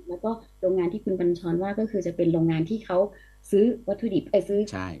แล้วก็โรงงานที่คุณบัญชรว่าก็คือจะเป็นโรงงานที่เขาซื้อวัตถุดิบซื้อ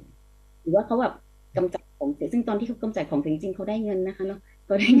ใช่หรือว่าเขาแบบกำจัดของเสียซึ่งตอนที่เขากำจัดของเสียจริงๆเขาได้เงินนะคะเนาะเข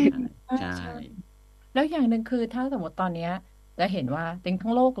าได้อืมเงินใช่ใช่ใช่แล้วอย่างหนึ่งคือถ้าสมมติตอนเนี้ยจะเห็นว่าทั้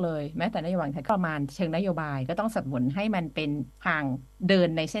งโลกเลยแม้แต่นโยบายไทยก็ประมาณเชิงนโยบายก็ต้องสนับสนุนให้มันเป็นทางเดิน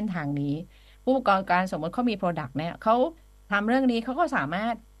ในเส้นทางนี้ผู้ประกอบการสมมติเขามีโปรดักต์เนี่ยเขาทำเรื่องนี้เขาก็สามา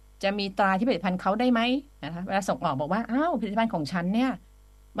รถจะมีตราที่ผลิตภัณฑ์เขาได้ไหมนะคะเวลาส่งออกบอกว่าอ้าวผลิตภัณฑ์ของฉันเนี่ย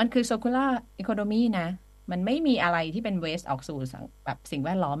มันคือ circular economy นะมันไม่มีอะไรที่เป็น waste ออกสู่แบบสิ่งแว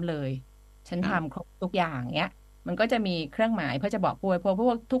ดล้อมเลยฉันครับทำครบทุกอย่างเนี้ย มันก็จะมีเครื่องหมายเพื่อจะบอกผู้บริโภคพ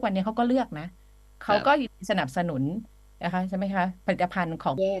วกทุกวันนี้เขาก็เลือกนะคเขาก็รับสนับสนุนนะคะใช่ไหมคะผลิตภัณฑ์ข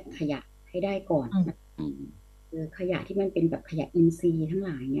องแยกขยะให้ได้ก่อนอืมนะอืมคือขยะที่มันเป็นแบบขยะอินทรีย์ทั้งห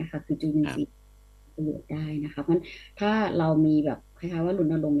ลายเนี่ยค่ะคือจุลิครับนทรีย์ประโยชน์ได้นะคะเพราะฉะนั้นถ้าเรามีแบบคล้ายๆว่าร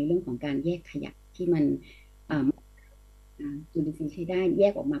ณรงค์ในเรื่องของการแยกขยะที่มันอ่า จุลินทรีย์ใช้ได้แย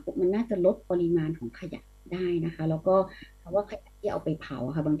กออกมาปุ๊บมันน่าจะลดปริมาณของขยะได้นะคะแล้วก็เพราะว่าขยะที่เอาไปเผา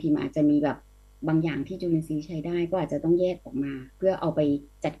ค่ะบางทีมันอาจจะมีแบบบางอย่างที่จุลินทรีย์ใช้ได้ก็อาจจะต้องแยกออกมาเพื่อเอาไป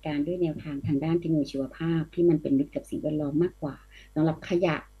จัดการด้วยแนวทางด้านเทคโนโลยีชีวภาพที่มันเป็นมิตรกับสิ่งแวดล้อมมากกว่าสำหรับขย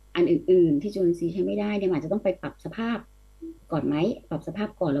ะอันอื่นๆที่จุลินทรีย์ใช้ไม่ได้เนี่ยมันอาจจะต้องไปปรับสภาพ ก่อนไหมปรับสภาพ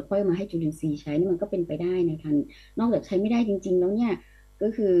ก่อนแล้วค่อยมาให้จุลินทรีย์ใช้นี่มันก็เป็นไปได้ในทางนอกจากใช้ไม่ได้จริงๆแล้วเนี่ยก็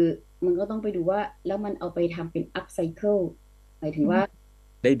คือมันก็ต้องไปดูว่าแล้วมันเอาไปทำเป็นอัพไซเคิลหมายถึงว่า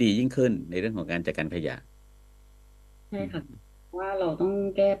ได้ดียิ่งขึ้นในเรื่องของการจัดการขยะใช่ค่ะว่าเราต้อง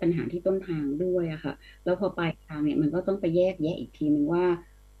แก้ปัญหาที่ต้นทางด้วยอะค่ะแล้วพอปลายทางเนี่ยมันก็ต้องไปแยกแยะอีกทีนึงว่า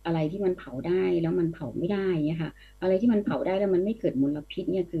อะไรที่มันเผาได้แล้วมันเผาไม่ได้เนี่ยค่ะอะไรที่มันเผาได้แล้วมันไม่เกิดมลพิษ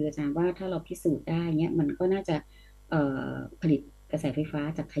เนี่ยคืออาจารย์ว่าถ้าเราพิสูจน์ได้เนี่ยมันก็น่าจะเอ่ผลิตกระแสไฟฟ้า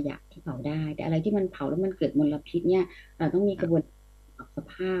จากขยะที่เผาได้แต่อะไรที่มันเผาแล้วมันเกิดมลพิษเนี่ยเราต้องมีกระบวนปรับส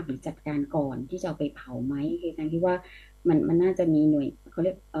ภาพหรือจัดการก่อนที่จะเอาไปเผาไหมคืออาจารย์คิดว่ามันน่าจะมีหน่วยเขาเ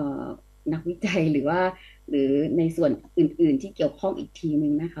รียกนักวิจัยหรือในส่วนอื่นๆที่เกี่ยวข้องอีกทีนึ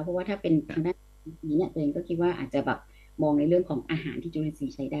งนะคะเพราะว่าถ้าเป็นทางด้านนี้เนี่ยตัวเองก็คิดว่าอาจจะแบบมองในเรื่องของอาหารที่จุลินทรี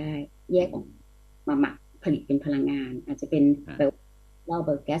ย์ใช้ได้แยกออกมาหมักผลิตเป็นพลังงานอาจจะเป็นแบบเราเ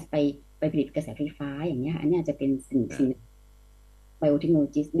บิร์แก๊สไปผลิตกระแสไฟฟ้าอย่างเงี้ยอันนี้อาจจะเป็นสิ่งไบโอเทคโนโล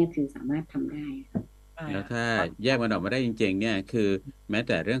ยีเนี่ยคือสามารถทำได้แล้วถ้าแยกมันออกมาได้จริงๆเนี่ยคือแม้แ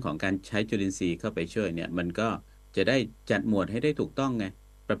ต่เรื่องของการใช้จุลินทรีย์เข้าไปช่วยเนี่ยมันก็จะได้จัดหมวดให้ได้ถูกต้องไง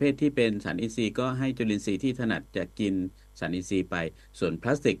ประเภทที่เป็นสารอินทรีย์ก็ให้จุลินทรีย์ที่ถนัดจะกินสารอินทรีย์ไปส่วนพล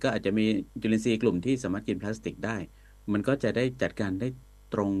าสติกก็อาจจะมีจุลินทรีย์กลุ่มที่สามารถกินพลาสติกได้มันก็จะได้จัดการได้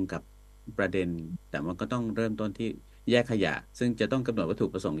ตรงกับประเด็นแต่มันก็ต้องเริ่มต้นที่แยกขยะซึ่งจะต้องกำหนดวัตถุ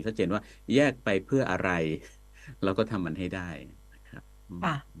ประสงค์ชัดเจนว่าแยกไปเพื่ออะไรเราก็ทำมันให้ได้นะครับ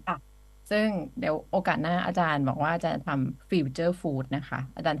ค่ะซึ่งเดี๋ยวโอกาสหน้าอาจารย์บอกว่าจะทำฟิวเจอร์ฟู้ดนะคะ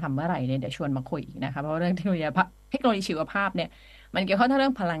อาจารย์ทำเมื่อไหร่เนี่ยเดี๋ยวชวนมาคุยอีกนะคะเพราะเรื่องเทคโนโลยีชีวภาพเนี่ยมันเกี่ยวข้องทั้งเรื่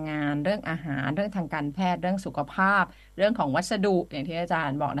องพลังงานเรื่องอาหารเรื่องทางการแพทย์เรื่องสุขภาพเรื่องของวัสดุอย่างที่อาจาร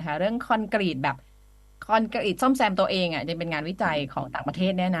ย์บอกนะคะเรื่องคอนกรีตแบบคอนกรีตซ่อมแซมตัวเองอ่ะจะเป็นงานวิจัยของต่างประเท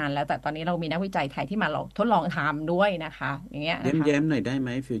ศแน่นอนแล้วแต่ตอนนี้เรามีนักวิจัยไทยที่มาทดลองทำด้วยนะคะอย่างเงี้ยนะคะแย้มๆหน่อยได้ไหม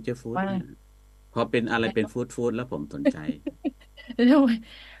ฟิวเจอร์ฟู้ดพอเป็นอะไรเป็นฟู้ดแล้วผมสนใจ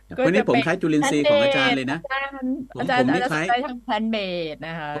วันนี้ผมคล้ายจุลินทรีย์ของอาจารย์เลยนะอาจารย์นี่คล้ายทางแพลนเบสน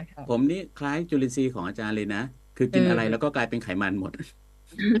ะคะผมนี่คล้ายจุลินทรีย์ของอาจารย์เลยนะคือกินอะไรแล้วก็กลายเป็นไขมันหมด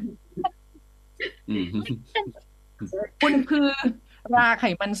คุณคือราไข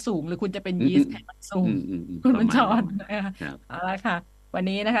มันสูงหรือคุณจะเป็นยีสต์ไขมันสูงคุณบัญชรนะคะเอาละค่ะวัน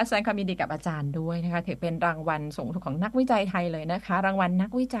นี้นะคะแสดงความยินดีกับอาจารย์ด้วยนะคะถือเป็นรางวัลสูงสุดของนักวิจัยไทยเลยนะคะรางวัลนั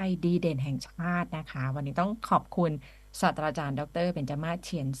กวิจัยดีเด่นแห่งชาตินะคะวันนี้ต้องขอบคุณศาสตราจารย์ดร.เบญจมาศ เ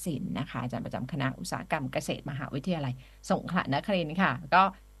ชียนศิลป์นะคะอาจารย์ประจำคณะอุตสาหกรรมเกษตรมหาวิทยาลัยสงขลานครินทร์ค่ะก็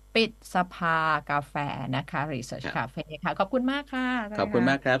ปิดสภากาแฟนะคะ Research Cafe ค่ะขอบคุณมากค่ะขอบคุณ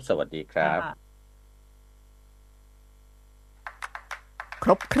มากครับสวัสดีครับค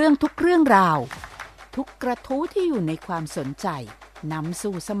รบเครื่องทุกเรื่องราวทุกกระทู้ที่อยู่ในความสนใจนำ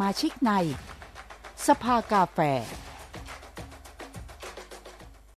สู่สมาชิกในสภากาแฟ